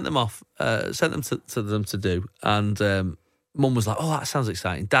 So I sent them off, sent them to them to do. And Mum was like, oh, that sounds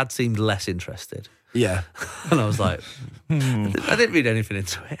exciting. Dad seemed less interested. Yeah. And I was like, I didn't read anything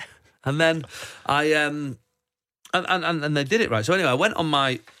into it. And then I, and they did it right. So anyway, I went on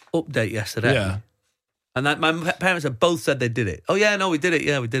my update yesterday. Yeah. And my parents had both said they did it. Oh, yeah, no, we did it.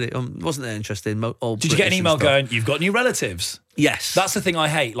 Yeah, we did it. Wasn't that interesting? Did you get an email going, you've got new relatives? Yes. That's the thing I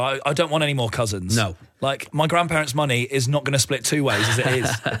hate. Like, I don't want any more cousins. No. Like, my grandparents' money is not going to split two ways as it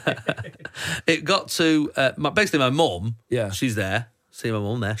is. It got to, basically my mum. Yeah. She's there. See my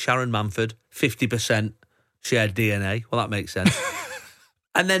mum there. Sharon Manford, 50% shared DNA. Well, that makes sense.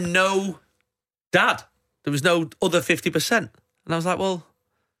 And then no dad. There was no other 50%. And I was like, well...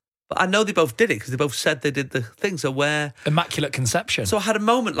 But I know they both did it because they both said they did the thing. So where... Immaculate conception. So I had a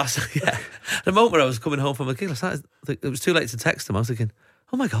moment last night, yeah. A moment where I was coming home from a gig last night. It was too late to text him. I was thinking,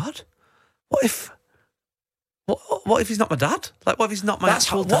 oh my God, what if he's not my dad? Like, what if he's not my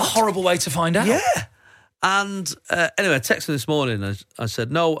actual dad? What a horrible way to find out. Yeah. And anyway, I texted him this morning. I said,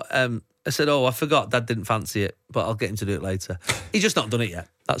 no, I said, oh, I forgot Dad didn't fancy it, but I'll get him to do it later. He's just not done it yet.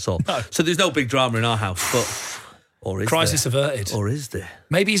 That's all. No. So there's no big drama in our house, but... Or is Crisis there? averted. Or is there?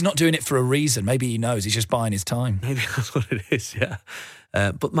 Maybe he's not doing it for a reason. Maybe he knows. He's just buying his time. Maybe that's what it is, yeah.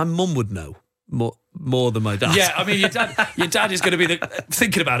 But my mum would know more than my dad. Yeah, I mean, your dad is going to be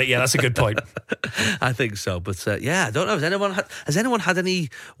thinking about it. Yeah, that's a good point. I think so. But yeah, I don't know. Has anyone had any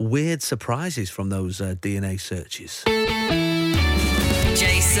weird surprises from those DNA searches?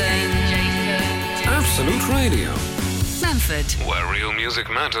 Jason. Absolute Radio, Manford. where real music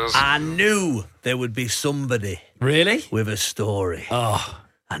matters. I knew there would be somebody Really? with a story. Oh,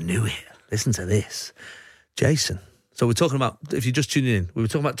 I knew it. Listen to this. Jason. So we're talking about, if you're just tuning in, we were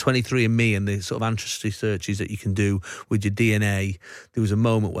talking about 23andMe and the sort of ancestry searches that you can do with your DNA. There was a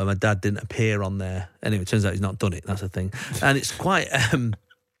moment where my dad didn't appear on there. Anyway, it turns out he's not done it. That's the thing. And it's quite,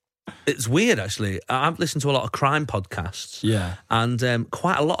 it's weird actually. I've listened to a lot of crime podcasts. yeah. And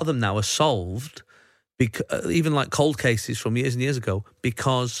quite a lot of them now are solved, even like cold cases from years and years ago,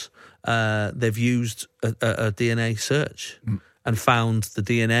 because they've used a DNA search and found the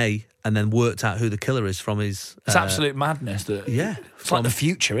DNA and then worked out who the killer is from his... It's absolute madness. Yeah. It's like the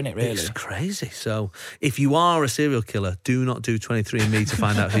future, isn't it, really? It's crazy. So if you are a serial killer, do not do 23andMe to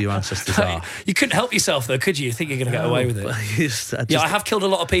find out who your ancestors are. You couldn't help yourself, though, could you? You think you're going to get away with it? I have killed a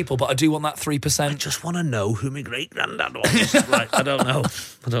lot of people, but I do want that 3%. I just want to know who my great-granddad was. Like, I don't know.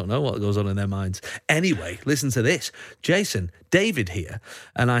 I don't know what goes on in their minds. Anyway, listen to this. Jason, David here,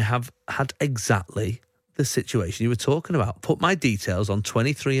 and I have had exactly the situation you were talking about. Put my details on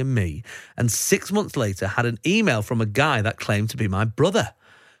 23andMe, and 6 months later had an email from a guy that claimed to be my brother.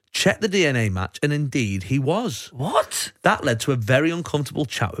 Checked the DNA match, and indeed he was. What? That led to a very uncomfortable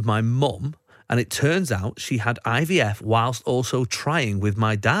chat with my mum, and it turns out she had IVF whilst also trying with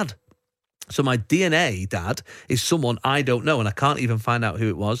my dad. So my DNA dad is someone I don't know, and I can't even find out who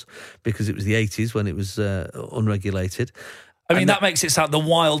it was because it was the 80s when it was unregulated. I mean, that makes it sound the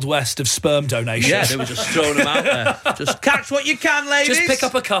Wild West of sperm donation. Yeah, they were just throwing them out there. Just catch what you can, ladies. Just pick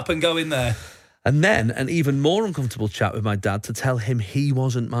up a cup and go in there. And then an even more uncomfortable chat with my dad to tell him he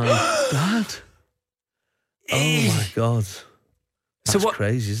wasn't my dad. Oh, my God. That's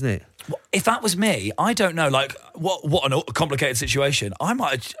crazy, isn't it? If that was me, I don't know. Like, what a complicated situation.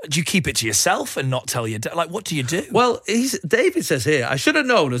 Do you keep it to yourself and not tell your dad? Like, what do you do? Well, David says here, I should have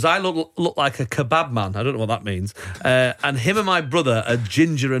known as I look like a kebab man. I don't know what that means. And him and my brother are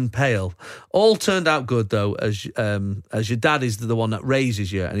ginger and pale. All turned out good, though, as your dad is the one that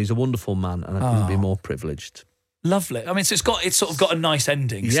raises you, and he's a wonderful man, and I couldn't be more privileged. Lovely. I mean, so it's sort of got a nice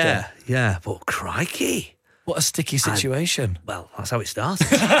ending still. Yeah, but crikey. What a sticky situation. Well, that's how it started.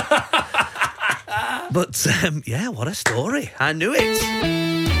 But, yeah, what a story. I knew it.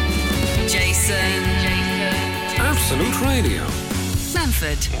 Jason. Absolute Radio,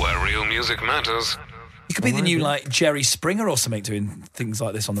 Manford. where real music matters. You could be the new, like, Jerry Springer or something doing things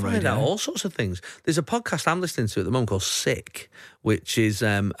like this on the Find radio. out all sorts of things. There's a podcast I'm listening to at the moment called Sick, which is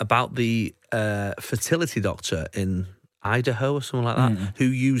about the fertility doctor in Idaho or something like that, who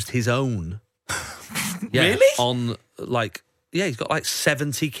used his own. Yeah, Really? On, like, yeah, he's got like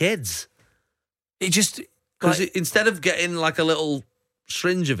 70 kids. It just... Because instead of getting like a little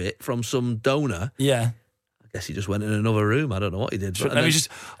syringe of it from some donor, Yeah. I guess he just went in another room. I don't know what he did. But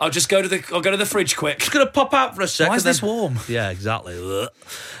I'll go to the fridge quick. just going to pop out for a second. Why is this warm? Yeah, exactly.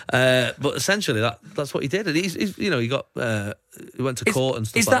 But essentially, that's what he did. And he's he went to court and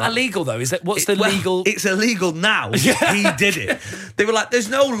stuff. Is like that illegal though? What's the legal? It's illegal now. He did it. They were like, "There's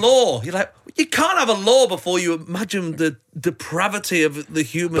no law." You're like, you can't have a law before you imagine the depravity of the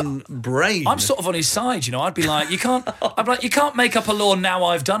human brain. I'm sort of on his side, you know. I'd be like, you can't. I'm like, you can't make up a law now.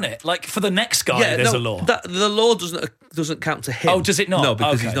 I've done it. Like for the next guy, there's a law. The law doesn't count to him. Oh, does it not? No,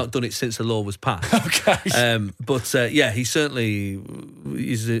 because he's not done it since the law was passed. Okay. But he certainly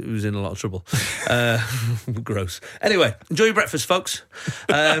was in a lot of trouble. Gross. Anyway, enjoy your breakfast, folks.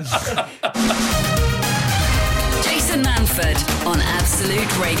 Jason Manford on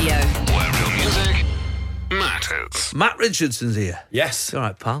Absolute Radio. Where real music matters. Matt Richardson's here. Yes. All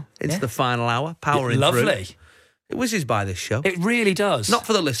right, pal. It's the final hour. Powering through. Lovely. It whizzes by this show. It really does. Not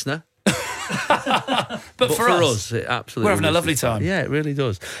for the listener. but for us, it absolutely. We're having a whizzes lovely by. time. Yeah, it really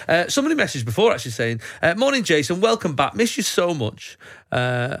does. Somebody messaged before actually saying, "Morning, Jason. Welcome back. Miss you so much.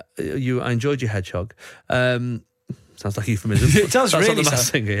 I enjoyed your Hedgehog." Sounds like a euphemism. It does That's really on the Masked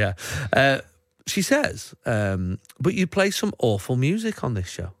sound. Singer, yeah. She says, but you play some awful music on this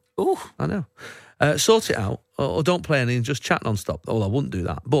show. Ooh. I know. Sort it out, or don't play any and just chat non-stop. Oh, I wouldn't do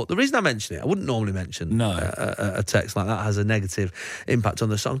that. But the reason I mention it, I wouldn't normally mention a text like that has a negative impact on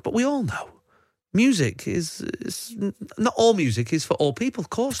the song. But we all know music is not all music is for all people, of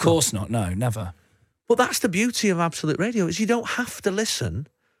course. Of course not. No, never. But that's the beauty of Absolute Radio, is you don't have to listen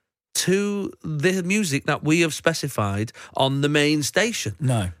to the music that we have specified on the main station.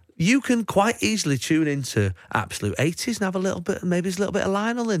 No. You can quite easily tune into Absolute 80s and have a little bit, maybe there's a little bit of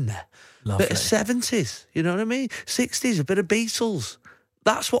Lionel in there. Lovely. Bit of 70s, you know what I mean? 60s, a bit of Beatles.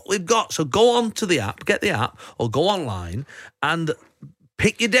 That's what we've got. So go on to the app, get the app, or go online and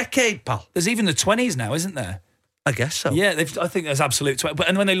pick your decade, pal. There's even the 20s now, isn't there? I guess so. Yeah, I think there's absolute 20.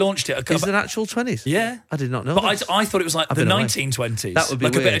 And when they launched it... Is there actual 20s? Yeah. I did not know But this. I thought it was like the 1920s. That would be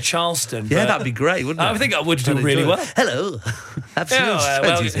like weird. a bit of Charleston. Yeah, that'd be great, wouldn't it? I think I would do really well. Hello. Absolute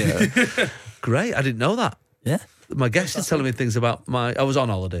 20s here. Great, I didn't know that. Yeah. My guest is telling me things about I was on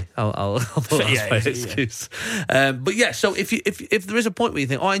holiday. I'll that's my excuse. But yeah, so if there is a point where you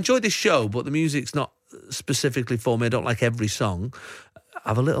think, I enjoyed this show, but the music's not specifically for me, I don't like every song,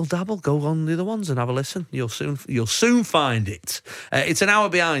 have a little dabble, go on the other ones and have a listen. You'll soon find it. It's an hour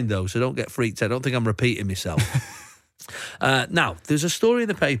behind though, so don't get freaked out. I don't think I'm repeating myself. Now, there's a story in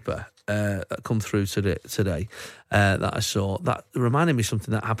the paper that come through today that I saw that reminded me of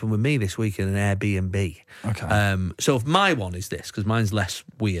something that happened with me this week in an Airbnb. Okay. So if my one is this, because mine's less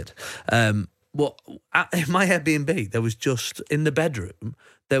weird. In my Airbnb, there was just, in the bedroom,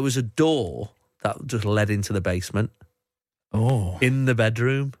 there was a door that just led into the basement. Oh. In the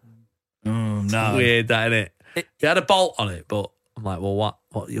bedroom. Oh, no. Weird, that, innit? It had a bolt on it, but I'm like, well, what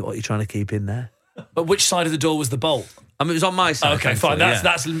are you trying to keep in there? But which side of the door was the bolt? I mean, it was on my side. Okay, fine. That's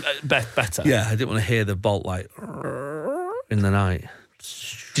better. Yeah, I didn't want to hear the bolt like in the night.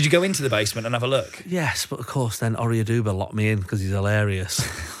 Did you go into the basement and have a look? Yes, but of course then Ori Aduba locked me in because he's hilarious.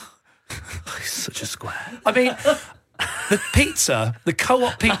 He's such a square. I mean, the pizza, the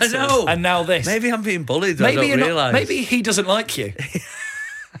co-op pizza, I know. and now this. Maybe I'm being bullied. I don't realise. Maybe he doesn't like you.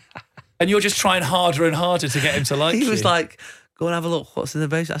 And you're just trying harder and harder to get him to like you. He was like, go and have a look what's in the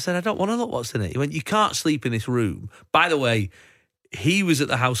basement. I said, I don't want to look what's in it. He went, you can't sleep in this room. By the way, he was at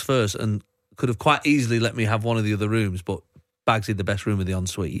the house first and could have quite easily let me have one of the other rooms, but Bagsy the best room with the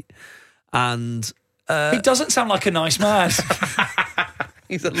ensuite. And he doesn't sound like a nice man.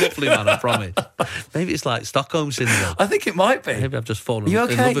 he's a lovely man, I promise. Maybe it's like Stockholm Syndrome. I think it might be. Maybe I've just fallen You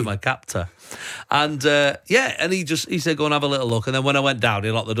in okay? love with my captor. And and he said, go and have a little look. And then when I went down,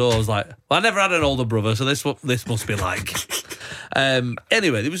 he locked the door. I was like, well, I never had an older brother, so this must be like.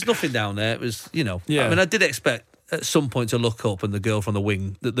 Anyway, there was nothing down there. It was, Yeah. I mean, I did expect at some point to look up and the girl from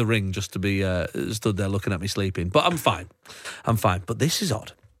the ring just to be stood there looking at me sleeping. But I'm fine. But this is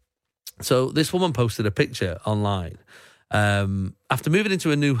odd. So this woman posted a picture online. After moving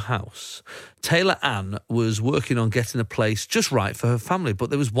into a new house, Taylor Ann was working on getting a place just right for her family, but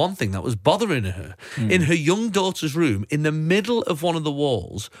there was one thing that was bothering her. In her young daughter's room, in the middle of one of the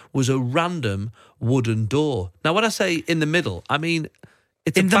walls, was a random wooden door. Now, when I say in the middle, I mean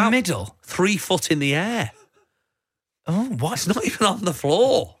it's In the about middle? 3 foot in the air. Oh, what? It's not even on the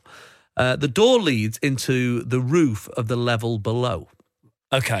floor. The door leads into the roof of the level below.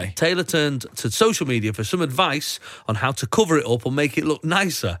 Okay. Taylor turned to social media for some advice on how to cover it up or make it look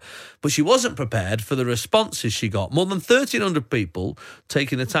nicer. But she wasn't prepared for the responses she got. More than 1,300 people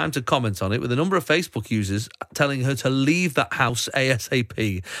taking the time to comment on it, with a number of Facebook users telling her to leave that house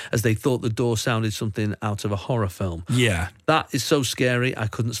ASAP as they thought the door sounded something out of a horror film. Yeah. That is so scary. I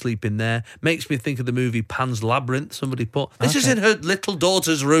couldn't sleep in there. Makes me think of the movie Pan's Labyrinth, somebody put. This is in her little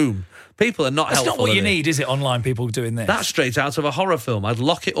daughter's room. People are not That's helpful. not what you are they? need, is it, online people doing this? That's straight out of a horror film. I'd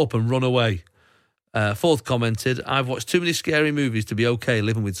lock it up and run away. Fourth commented, I've watched too many scary movies to be okay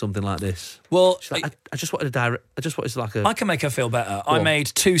living with something like this. Well, She's like, I just wanted like a... I can make her feel better. I made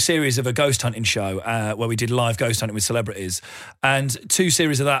 2 series of a ghost hunting show where we did live ghost hunting with celebrities, and 2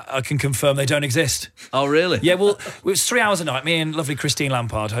 series of that I can confirm they don't exist. Oh, really? Yeah, well, it was 3 hours a night. Me and lovely Christine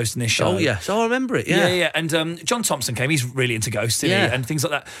Lampard hosting this show. Oh, yes. Oh, I remember it, yeah. Yeah. And John Thompson came. He's really into ghosts, isn't he? And things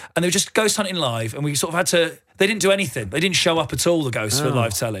like that. And they were just ghost hunting live, and we sort of had to... They didn't do anything. They didn't show up at all, the ghosts, for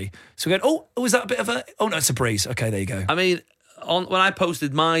live telly. So we go, is that a bit of a... Oh, no, it's a breeze. Okay, there you go. I mean, when I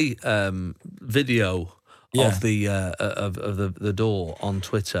posted my video of the door on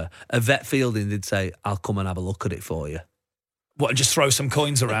Twitter, Yvette Fielding did say, I'll come and have a look at it for you. What, and just throw some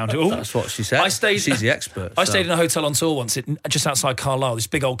coins around? That's what she said. She's the expert. I stayed in a hotel on tour once, just outside Carlisle, this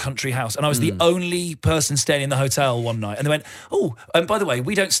big old country house, and I was the only person staying in the hotel one night. And they went, and by the way,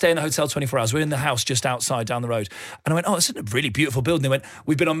 we don't stay in the hotel 24 hours. We're in the house just outside down the road. And I went, it's a really beautiful building. They went,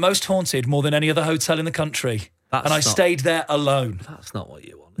 we've been on Most Haunted more than any other hotel in the country. I stayed there alone. That's not what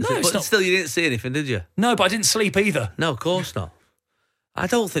you want. No, it's not. Still, you didn't see anything, did you? No, but I didn't sleep either. No, of course not. I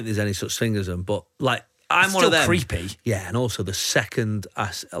don't think there's any such thing as them, but like... I'm one still of them. Creepy. Yeah, and also the second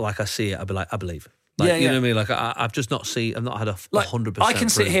I see it, I'll be like, I believe it. Like, you know what I mean? Like, I've just not seen, I've not had a 100%. I can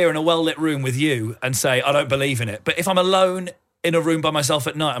sit here in a well-lit room with you and say, I don't believe in it. But if I'm alone in a room by myself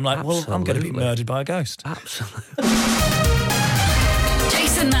at night, I'm like, well, I'm going to be Absolutely. murdered by a ghost. Absolutely.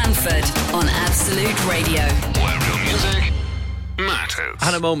 Jason Manford on Absolute Radio. Where real music matters. I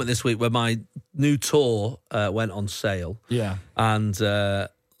had a moment this week where my new tour went on sale. Yeah. And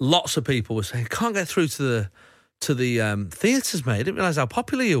lots of people were saying, can't get through to the theatres, mate. I didn't realise how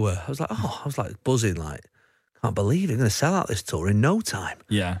popular you were. I was like buzzing, like, can't believe you're going to sell out this tour in no time.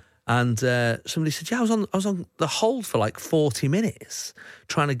 Yeah. And somebody said, yeah, I was on the hold for like 40 minutes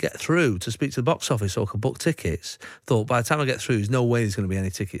trying to get through to speak to the box office so I could book tickets. Thought by the time I get through, there's no way there's going to be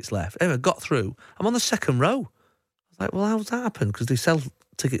any tickets left. Anyway, I got through. I'm on the second row. I was like, well, how's that happen? Because they sell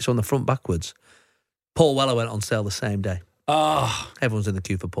tickets on the front backwards. Paul Weller went on sale the same day. Oh, Everyone's in the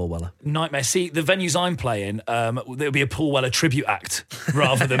queue for Paul Weller. nightmare. See, the venues I'm playing, there'll be a Paul Weller tribute act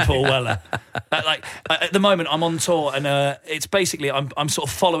rather than Paul Weller. At the moment, I'm on tour, and it's basically I'm sort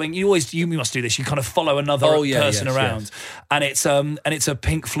of following. You must do this. You kind of follow another person around, and it's a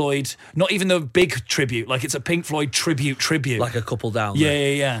Pink Floyd. Not even the big tribute, like it's a Pink Floyd tribute, Like a couple down yeah,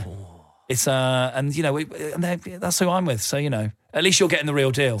 there. yeah. It's and you know that's who I'm with. So you know, at least you're getting the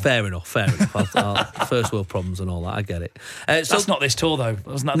real deal. Fair enough. I'll first world problems and all that. I get it. That's not this tour though.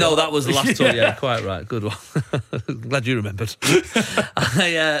 Wasn't that No, that was the last tour. Yeah, quite right. Good one. Glad you remembered. So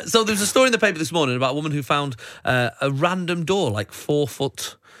there was a story in the paper this morning about a woman who found a random door like 4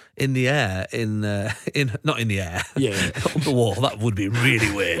 foot in the air, not in the air, on the wall. That would be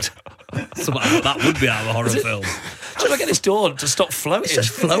really weird. That would be out of a horror film. Should I get this door to stop floating? It's just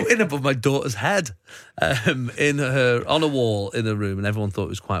floating above my daughter's head on a wall in a room, and everyone thought it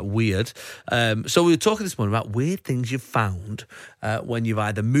was quite weird. So we were talking this morning about weird things you've found when you've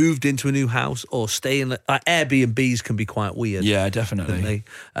either moved into a new house or stay in. Airbnbs can be quite weird. Yeah, definitely.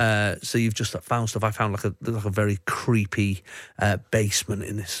 So you've just found stuff. I found like a very creepy basement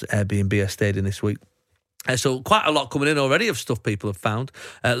in this Airbnb I stayed in this week. So quite a lot coming in already of stuff people have found.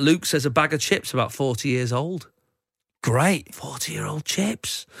 Luke says a bag of chips about 40 years old. Great. 40-year-old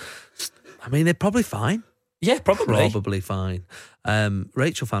chips. I mean, they're probably fine. Yeah, probably. Probably fine.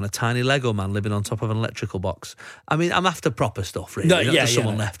 Rachel found a tiny Lego man living on top of an electrical box. I mean, I'm after proper stuff, really. No, Not yeah, just yeah,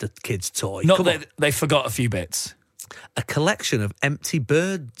 someone no. left a kid's toy. Not Come that on. they forgot a few bits. A collection of empty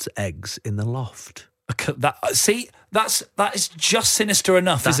birds' eggs in the loft. That is just sinister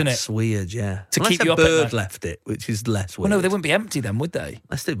enough, isn't it? That's weird, yeah. To Unless keep you a up at bird night. left it, which is less Well, weird. no, they wouldn't be empty then, would they?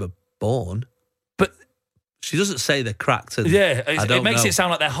 Unless they were born. But She doesn't say they're cracked. And yeah, I it don't makes know. it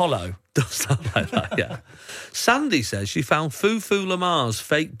sound like they're hollow. Does sound like that, yeah. Sandy says she found Fufu Lamar's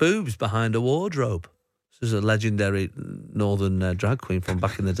fake boobs behind a wardrobe. This is a legendary northern drag queen from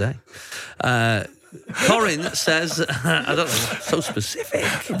back in the day. Corinne says, I don't know, so specific.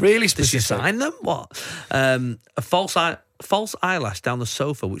 Really Did she specific. sign them? What? A false eyelash down the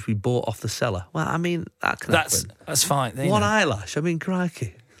sofa, which we bought off the cellar. Well, I mean, that can happen. That's fine. You One know. eyelash. I mean,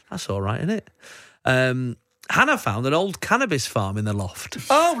 crikey. That's all right, isn't it? Hannah found an old cannabis farm in the loft.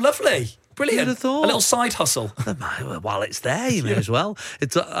 Oh, lovely. Brilliant. Who'd have thought? A little side hustle. While it's there, you may as well.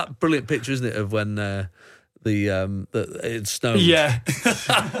 It's a brilliant picture, isn't it, of when it snowed. Yeah.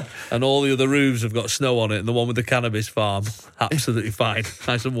 And all the other roofs have got snow on it, and the one with the cannabis farm, absolutely fine,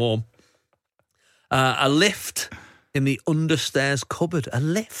 nice and warm. A lift in the understairs cupboard. A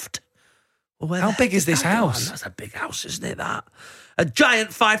lift. Well, How big is this house? That's a big house, isn't it? That a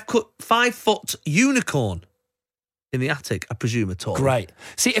giant 5 foot unicorn in the attic. I presume a toy. Great.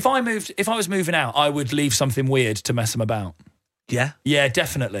 See, if I was moving out, I would leave something weird to mess them about. Yeah. Yeah,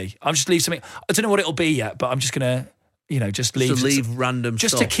 definitely. I'll just leave something. I don't know what it'll be yet, but I'm just gonna, just leave. To leave random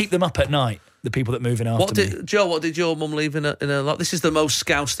just stuff. to keep them up at night. The people that move in after me. Joe, what did your mum leave in a lot? This is the most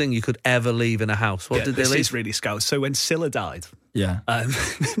scouse thing you could ever leave in a house. What did they this leave? is really scouse. So when Cilla died, Yeah.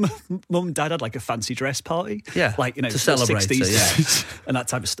 Mum and Dad had like a fancy dress party. Yeah, Like, to celebrate 60s and that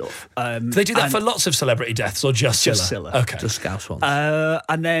type of stuff. Do they do that for lots of celebrity deaths or just Cilla? Okay. Just scouse ones.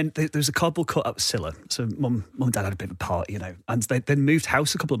 And then there was a cardboard cut up Cilla. So Mum and Dad had a bit of a party, and they then moved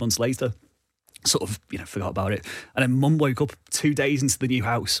house a couple of months later. Sort of, forgot about it. And then Mum woke up 2 days into the new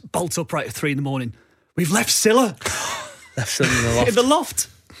house, bolt upright at 3 a.m. We've left Cilla Left them in the loft. in the loft.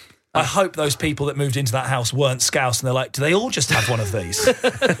 I hope those people that moved into that house weren't scouse and they're like, do they all just have one of these?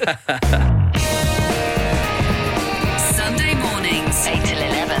 Sunday mornings, 8 till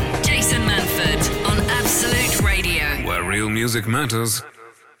 11. Jason Manford on Absolute Radio. Where real music matters.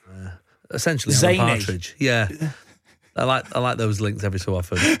 Essentially, Zany. Alan Partridge. Yeah. I like those links every so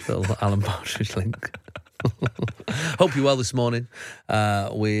often. Little Alan Partridge link. Hope you're well this morning.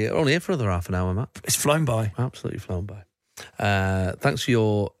 We're only here for another half an hour, Matt. It's flown by. Absolutely flown by. Thanks for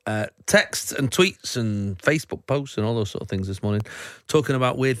your texts and tweets and Facebook posts and all those sort of things this morning, talking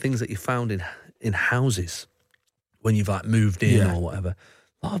about weird things that you found in houses. when you've like moved in Yeah. or whatever.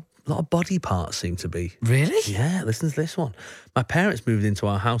 A lot of body parts seem to be. Really? Yeah, listen to this one. My parents moved into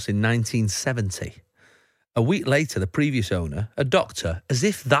our house in 1970. A week later, the previous owner, a doctor, as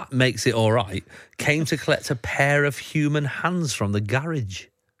if that makes it all right, came to collect a pair of human hands from the garage.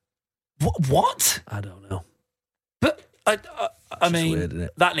 What? I don't know. But I just mean, weird, isn't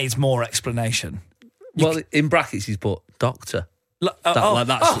it? that needs more explanation. Well, in brackets, he's put doctor.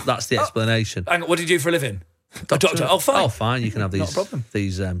 That's the explanation. Hang on, what do you do for a living? A doctor. Oh, fine. Oh, fine. You can have Not a these problem.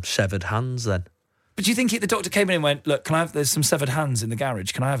 these severed hands then. But do you think the doctor came in and went, look, can I have, there's some severed hands in the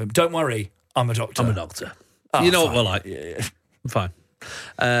garage. Can I have them? Don't worry, I'm a doctor. I'm a doctor. Oh, you know fine. what we're like. Yeah.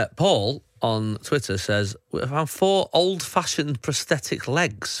 Fine. Paul on Twitter says, we found 4 old-fashioned prosthetic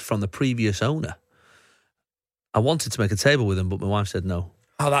legs from the previous owner. I wanted to make a table with them, but my wife said no.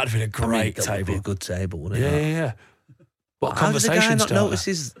 Oh, that'd have been a great That would table. be a good table, wouldn't Yeah, it? yeah, yeah. What How did the guy conversation not starter? notice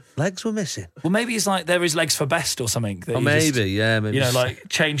his legs were missing? Well, maybe it's like there is legs for best or something. That Or he maybe, just, yeah. Maybe. you know, like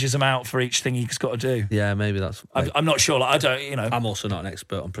changes them out for each thing he's got to do. Yeah, maybe that's... I'm not sure. Like, I don't, you know. I'm also not an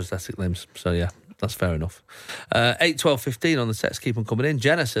expert on prosthetic limbs, so yeah, that's fair enough. 8, 12, 15 on the text, keep on coming in.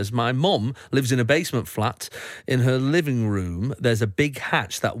 Jenna says, my mum lives in a basement flat. In her living room, there's a big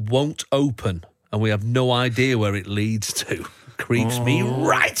hatch that won't open, and we have no idea where it leads to. Creeps me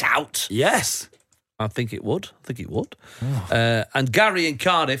right out. Yes. I think it would. And Gary in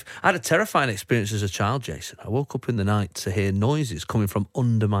Cardiff, I had a terrifying experience as a child, Jason. I woke up in the night to hear noises coming from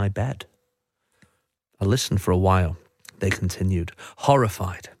under my bed. I listened for a while. They continued.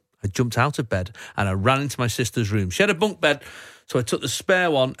 Horrified, I jumped out of bed and I ran into my sister's room. She had a bunk bed, so I took the spare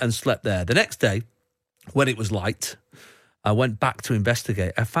one and slept there. The next day, when it was light, I went back to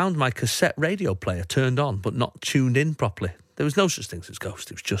investigate. I found my cassette radio player turned on, but not tuned in properly. There was no such thing as ghost.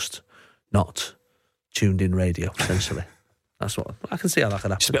 It was just not tuned in radio, essentially. That's what I can see how that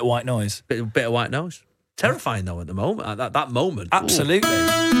could happen. Just a bit of white noise. Bit of white noise. Terrifying though at the moment. At that moment. Absolutely.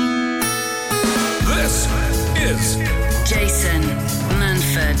 This is Jason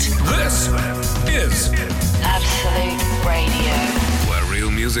Manford. This is Absolute Radio. where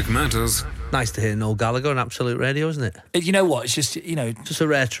real music matters. Nice to hear Noel Gallagher on Absolute Radio, isn't it? You know what? It's just, you know, Just a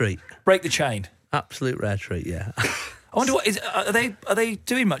rare treat. break the chain. Absolute rare treat, yeah. I wonder what is. Are they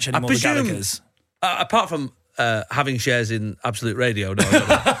doing much anymore? presume- The Gallaghers. Apart from having shares in Absolute Radio, no,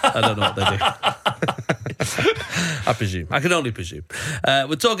 I don't know what they do. I presume. I can only presume.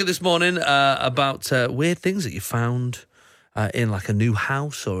 We're talking this morning about weird things that you found in like a new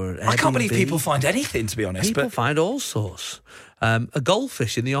house or an I can't believe Airbnb. people find anything, to be honest. People But find all sorts. A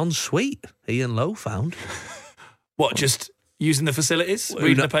goldfish in the ensuite, Ian Lowe found. what? Just using the facilities, Who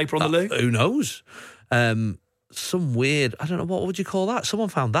reading kno- the paper on the loo. Who knows? Some weird, I don't know, what would you call that? Someone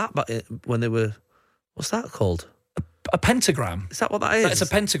found that but when they were, what's that called? A pentagram. Is that what that is? That's a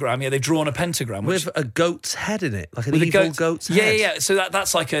pentagram. Yeah, they've drawn a pentagram With a goat's head in it, like an with a evil goat's Yeah, head. yeah. So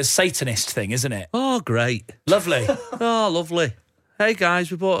that's like a Satanist thing, isn't it? Oh, great. Lovely. Oh, lovely. Hey,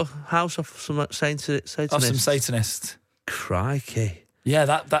 guys, we bought a house off some Satanists. Of some Satanists. Crikey. Yeah,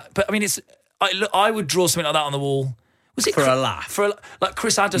 that. But I mean, it's. I would draw something like that on the wall. Was it For a laugh. Like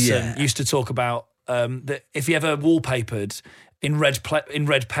Chris Addison Yeah. used to talk about that if he ever wallpapered in red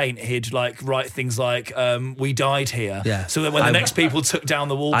paint, he'd like write things like "We died here." Yeah. So that when the next people took down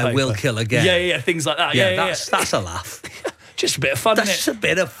the wallpaper, I will kill again. Yeah, things like that. Yeah, that's a laugh. Just a bit of fun, That's isn't just it? a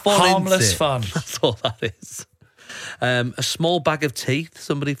bit of fun, Harmless isn't it? fun. That's all that is. A small bag of teeth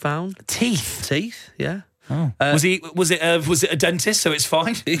somebody found. Teeth. Teeth, yeah. Was it a dentist? So it's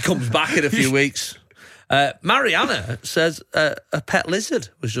fine. He comes back in a few weeks. Mariana says a pet lizard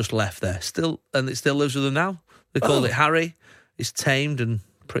was just left there, and it still lives with them now. They called it Harry. It's tamed and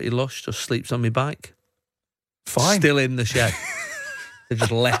pretty lush. Just sleeps on my bike. Fine. Still in the shed. They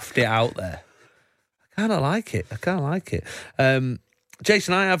just left it out there. I kind of like it.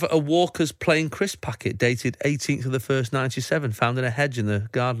 Jason, I have a Walker's Plain Crisp packet dated 18th of the 1st, 97, found in a hedge in the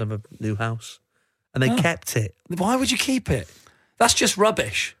garden of a new house. And they kept it. Why would you keep it? That's just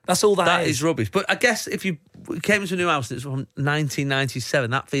rubbish. That's all That is rubbish. But I guess if you came to a new house and it's from 1997,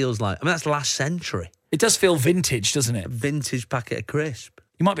 that feels like, that's last century. It does feel vintage, doesn't it? Vintage packet of crisp.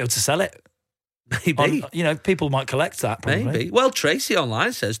 You might be able to sell it. Maybe. People might collect that. Probably. Maybe. Well, Tracy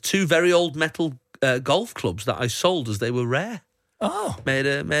online says 2 very old metal golf clubs that I sold as they were rare. Oh, Made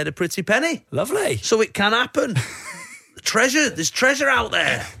a pretty penny. lovely. So it can happen. There's treasure out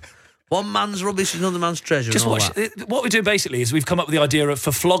there. One man's rubbish is another man's treasure. Just and all watch. that. What we do basically is we've come up with the idea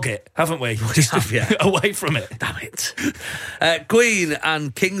for flog it, haven't we? Just have, yeah. away from it. Damn it. Queen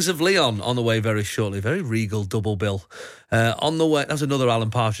and Kings of Leon on the way very shortly. Very regal double bill. On the way. That's another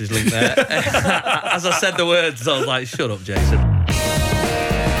Alan Partridge link there. As I said the words, I was like, shut up, Jason.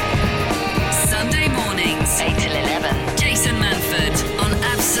 Sunday mornings, 8 till 11.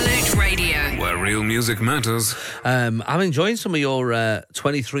 music matters. I'm enjoying some of your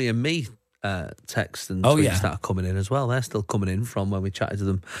 23andMe texts and tweets that are coming in as well. They're still coming in from when we chatted to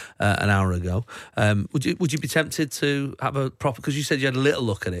them an hour ago. Would you be tempted to have a proper? Because you said you had a little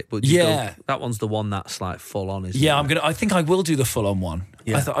look at it, but that one's the one that's like full on, isn't it? Yeah, I think I will do the full on one.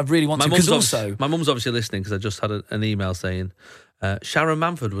 Yeah. I really want to. Because also, my mum's obviously listening because I just had an email saying Sharon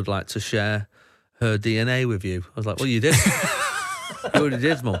Manford would like to share her DNA with you. I was like, well, you did. You already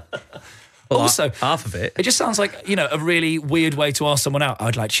did, Mum. Well, also, half of it. It just sounds like, a really weird way to ask someone out.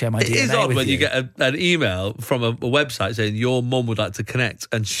 I'd like to share my DNA with you. It is odd when you get an email from a website saying your mum would like to connect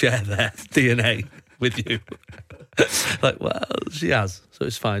and share their DNA with you. Like, well, she has, so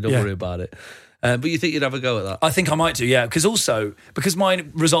it's fine. Don't worry about it. But you think you'd have a go at that? I think I might do, yeah. Because my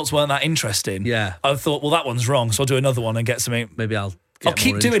results weren't that interesting. Yeah. I thought, well, that one's wrong, so I'll do another one and get something. Maybe I'll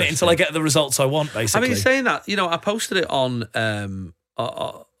keep doing it until I get the results I want, basically. I mean, saying that, I posted it on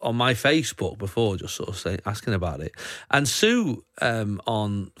my Facebook before, just sort of asking about it. And Sue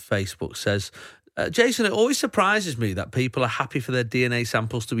on Facebook says, Jason, it always surprises me that people are happy for their DNA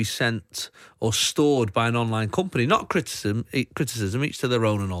samples to be sent or stored by an online company. Not criticism, each to their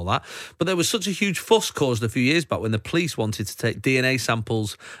own and all that. But there was such a huge fuss caused a few years back when the police wanted to take DNA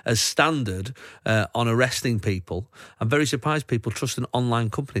samples as standard on arresting people. I'm very surprised people trust an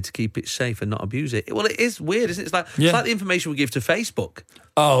online company to keep it safe and not abuse it. Well, it is weird, isn't it? It's like the information we give to Facebook.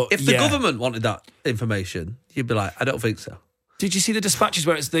 Oh, if the government wanted that information, you'd be like, I don't think so. Did you see the dispatches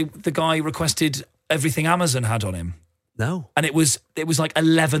where it's the guy requested everything Amazon had on him? No. And it was like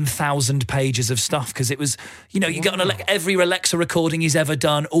 11,000 pages of stuff because it was, you get on every Alexa recording he's ever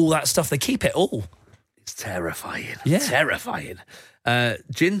done, all that stuff. They keep it all. It's terrifying. Yeah. Terrifying.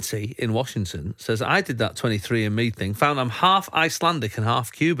 Ginty in Washington says, I did that 23andMe thing, found I'm half Icelandic and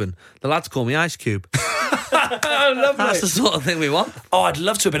half Cuban. The lads call me Ice Cube. Lovely. That's the sort of thing we want. Oh, I'd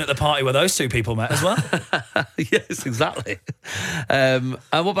love to have been at the party where those two people met as well. Yes, exactly. And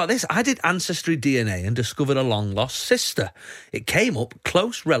what about this? I did Ancestry DNA and discovered a long-lost sister. It came up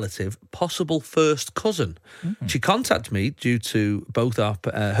close relative, possible first cousin. She contacted me due to both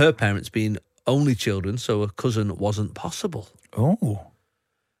her parents being only children, so a cousin wasn't possible. Oh.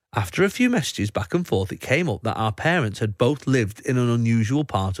 After a few messages back and forth, it came up that our parents had both lived in an unusual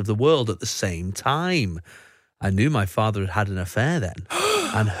part of the world at the same time. I knew my father had had an affair then,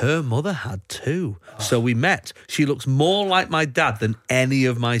 and her mother had too. So we met. She looks more like my dad than any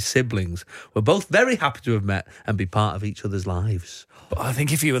of my siblings. We're both very happy to have met and be part of each other's lives. But I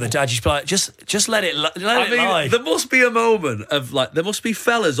think if you were the dad, you'd be like, just let it lie. There must be a moment of there must be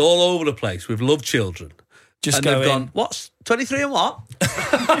fellas all over the place with love children. Just they've gone, what's 23 and what?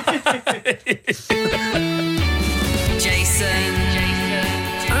 Jason.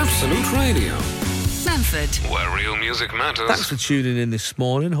 Absolute Radio, Manford. where real music matters. Thanks for tuning in this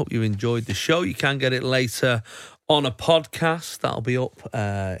morning. Hope you enjoyed the show. You can get it later on a podcast. That'll be up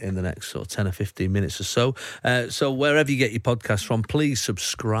in the next sort of 10 or 15 minutes or so. So wherever you get your podcast from, please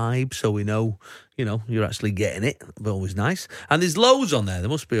subscribe so we know, you're actually getting it. Always nice. And there's loads on there. There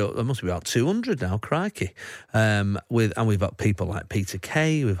must be about 200 now, crikey. We've got people like Peter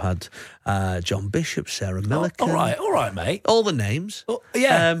Kay. We've had John Bishop, Sarah Milliken. All right, mate. All the names. Oh,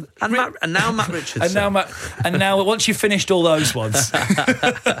 yeah. And now Matt Richardson. and now once you've finished all those ones.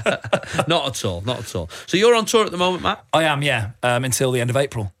 Not at all. So you're on tour at the moment, Matt? I am, yeah, until the end of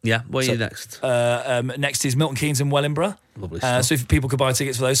April. Yeah. Where are you next? Next is Milton Keynes and Wellingborough. Lovely stuff. So if people could buy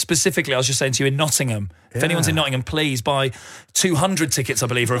tickets for those. Specifically, I was just saying to you in Nottingham, if anyone's in Nottingham, please buy 200 tickets, I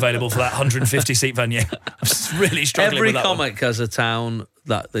believe, are available for that 150-seat venue. I'm just really struggling with that Every comic has a town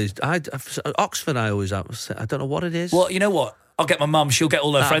that there's... Oxford, I always have. I don't know what it is. Well, you know what? I'll get my mum. She'll get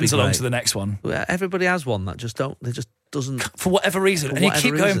all her That'd friends be along great. to the next one. Everybody has one that just doesn't... For whatever reason. And you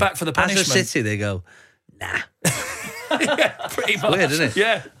keep going back for the punishment. As a city, they go, nah. Yeah, pretty much. Weird, isn't it?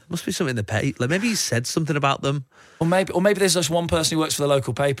 Yeah. Must be something in the paper. Like maybe he said something about them. Or maybe there's just one person who works for the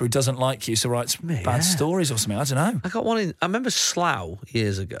local paper who doesn't like you, so writes bad stories or something. I don't know. I got one I remember Slough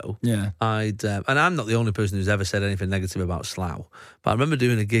years ago. Yeah. And I'm not the only person who's ever said anything negative about Slough, but I remember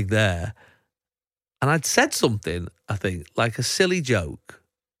doing a gig there and I'd said something, I think, like a silly joke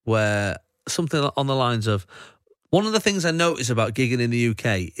where something on the lines of, one of the things I notice about gigging in the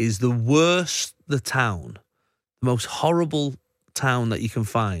UK is the worse the town, the most horrible town that you can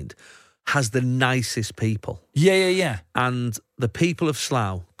find, has the nicest people. Yeah. And the people of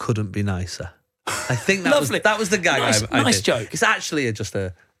Slough couldn't be nicer. I think that was the gag. Nice did. joke. It's actually it's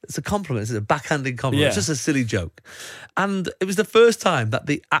a compliment. It's a backhanded compliment. Yeah. It's just a silly joke. And it was the first time that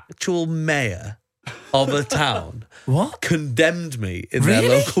the actual mayor of a town condemned me in their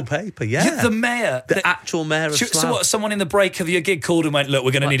local paper. Yeah. The mayor. The actual mayor of Slough. So what, someone in the break of your gig called and went, look,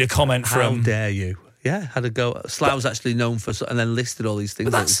 we're going to need a comment from... How dare you? Yeah, had a go. Slough's actually known for, and then listed all these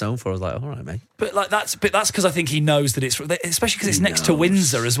things that it's known for. I was like, all right, mate. But that's because I think he knows that it's, especially because it's next to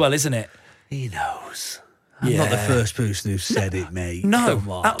Windsor as well, isn't it? He knows. I'm not the first person who said it, mate. No, come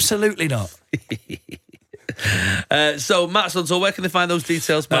on. Absolutely not. So Matt's on tour. Where can they find those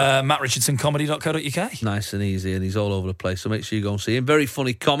details, Matt? MattRichardsonComedy.co.uk. Nice and easy, and he's all over the place, so make sure you go and see him. Very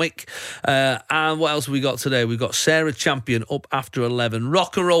funny comic. And what else have we got today? We've got Sarah Champion up after 11.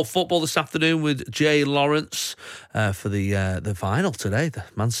 Rock and roll football this afternoon with Jay Lawrence for the final today, the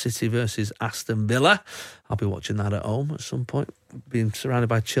Man City versus Aston Villa. I'll be watching that at home at some point, being surrounded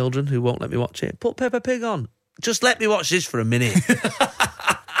by children who won't let me watch it. Put Peppa Pig on. Just let me watch this for a minute.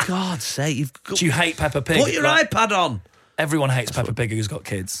 God's sake. Do you hate Peppa Pig? Put your iPad on. Everyone hates Peppa Pig who's got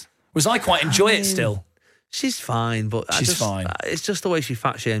kids. Whereas I quite enjoy it still. She's fine, but she's fine. It's just the way she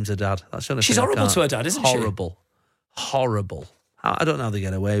fat shames her dad. That's the only She's thing horrible to her dad, isn't she? Horrible. I don't know how they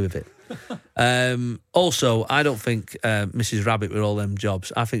get away with it. Also, I don't think Mrs. Rabbit with all them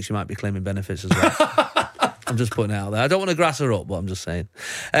jobs, I think she might be claiming benefits as well. I'm just putting it out there. I don't want to grass her up, but I'm just saying.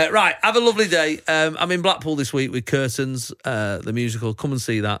 Right, have a lovely day. I'm in Blackpool this week with Curtains, the musical. Come and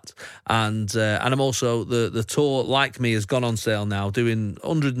see that. And I'm also, the tour, Like Me, has gone on sale now, doing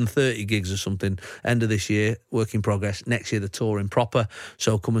 130 gigs or something, end of this year, work in progress. Next year, the tour in proper.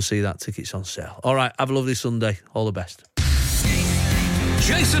 So come and see that. Tickets on sale. All right, have a lovely Sunday. All the best.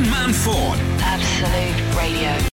 Jason Manford. Absolute Radio.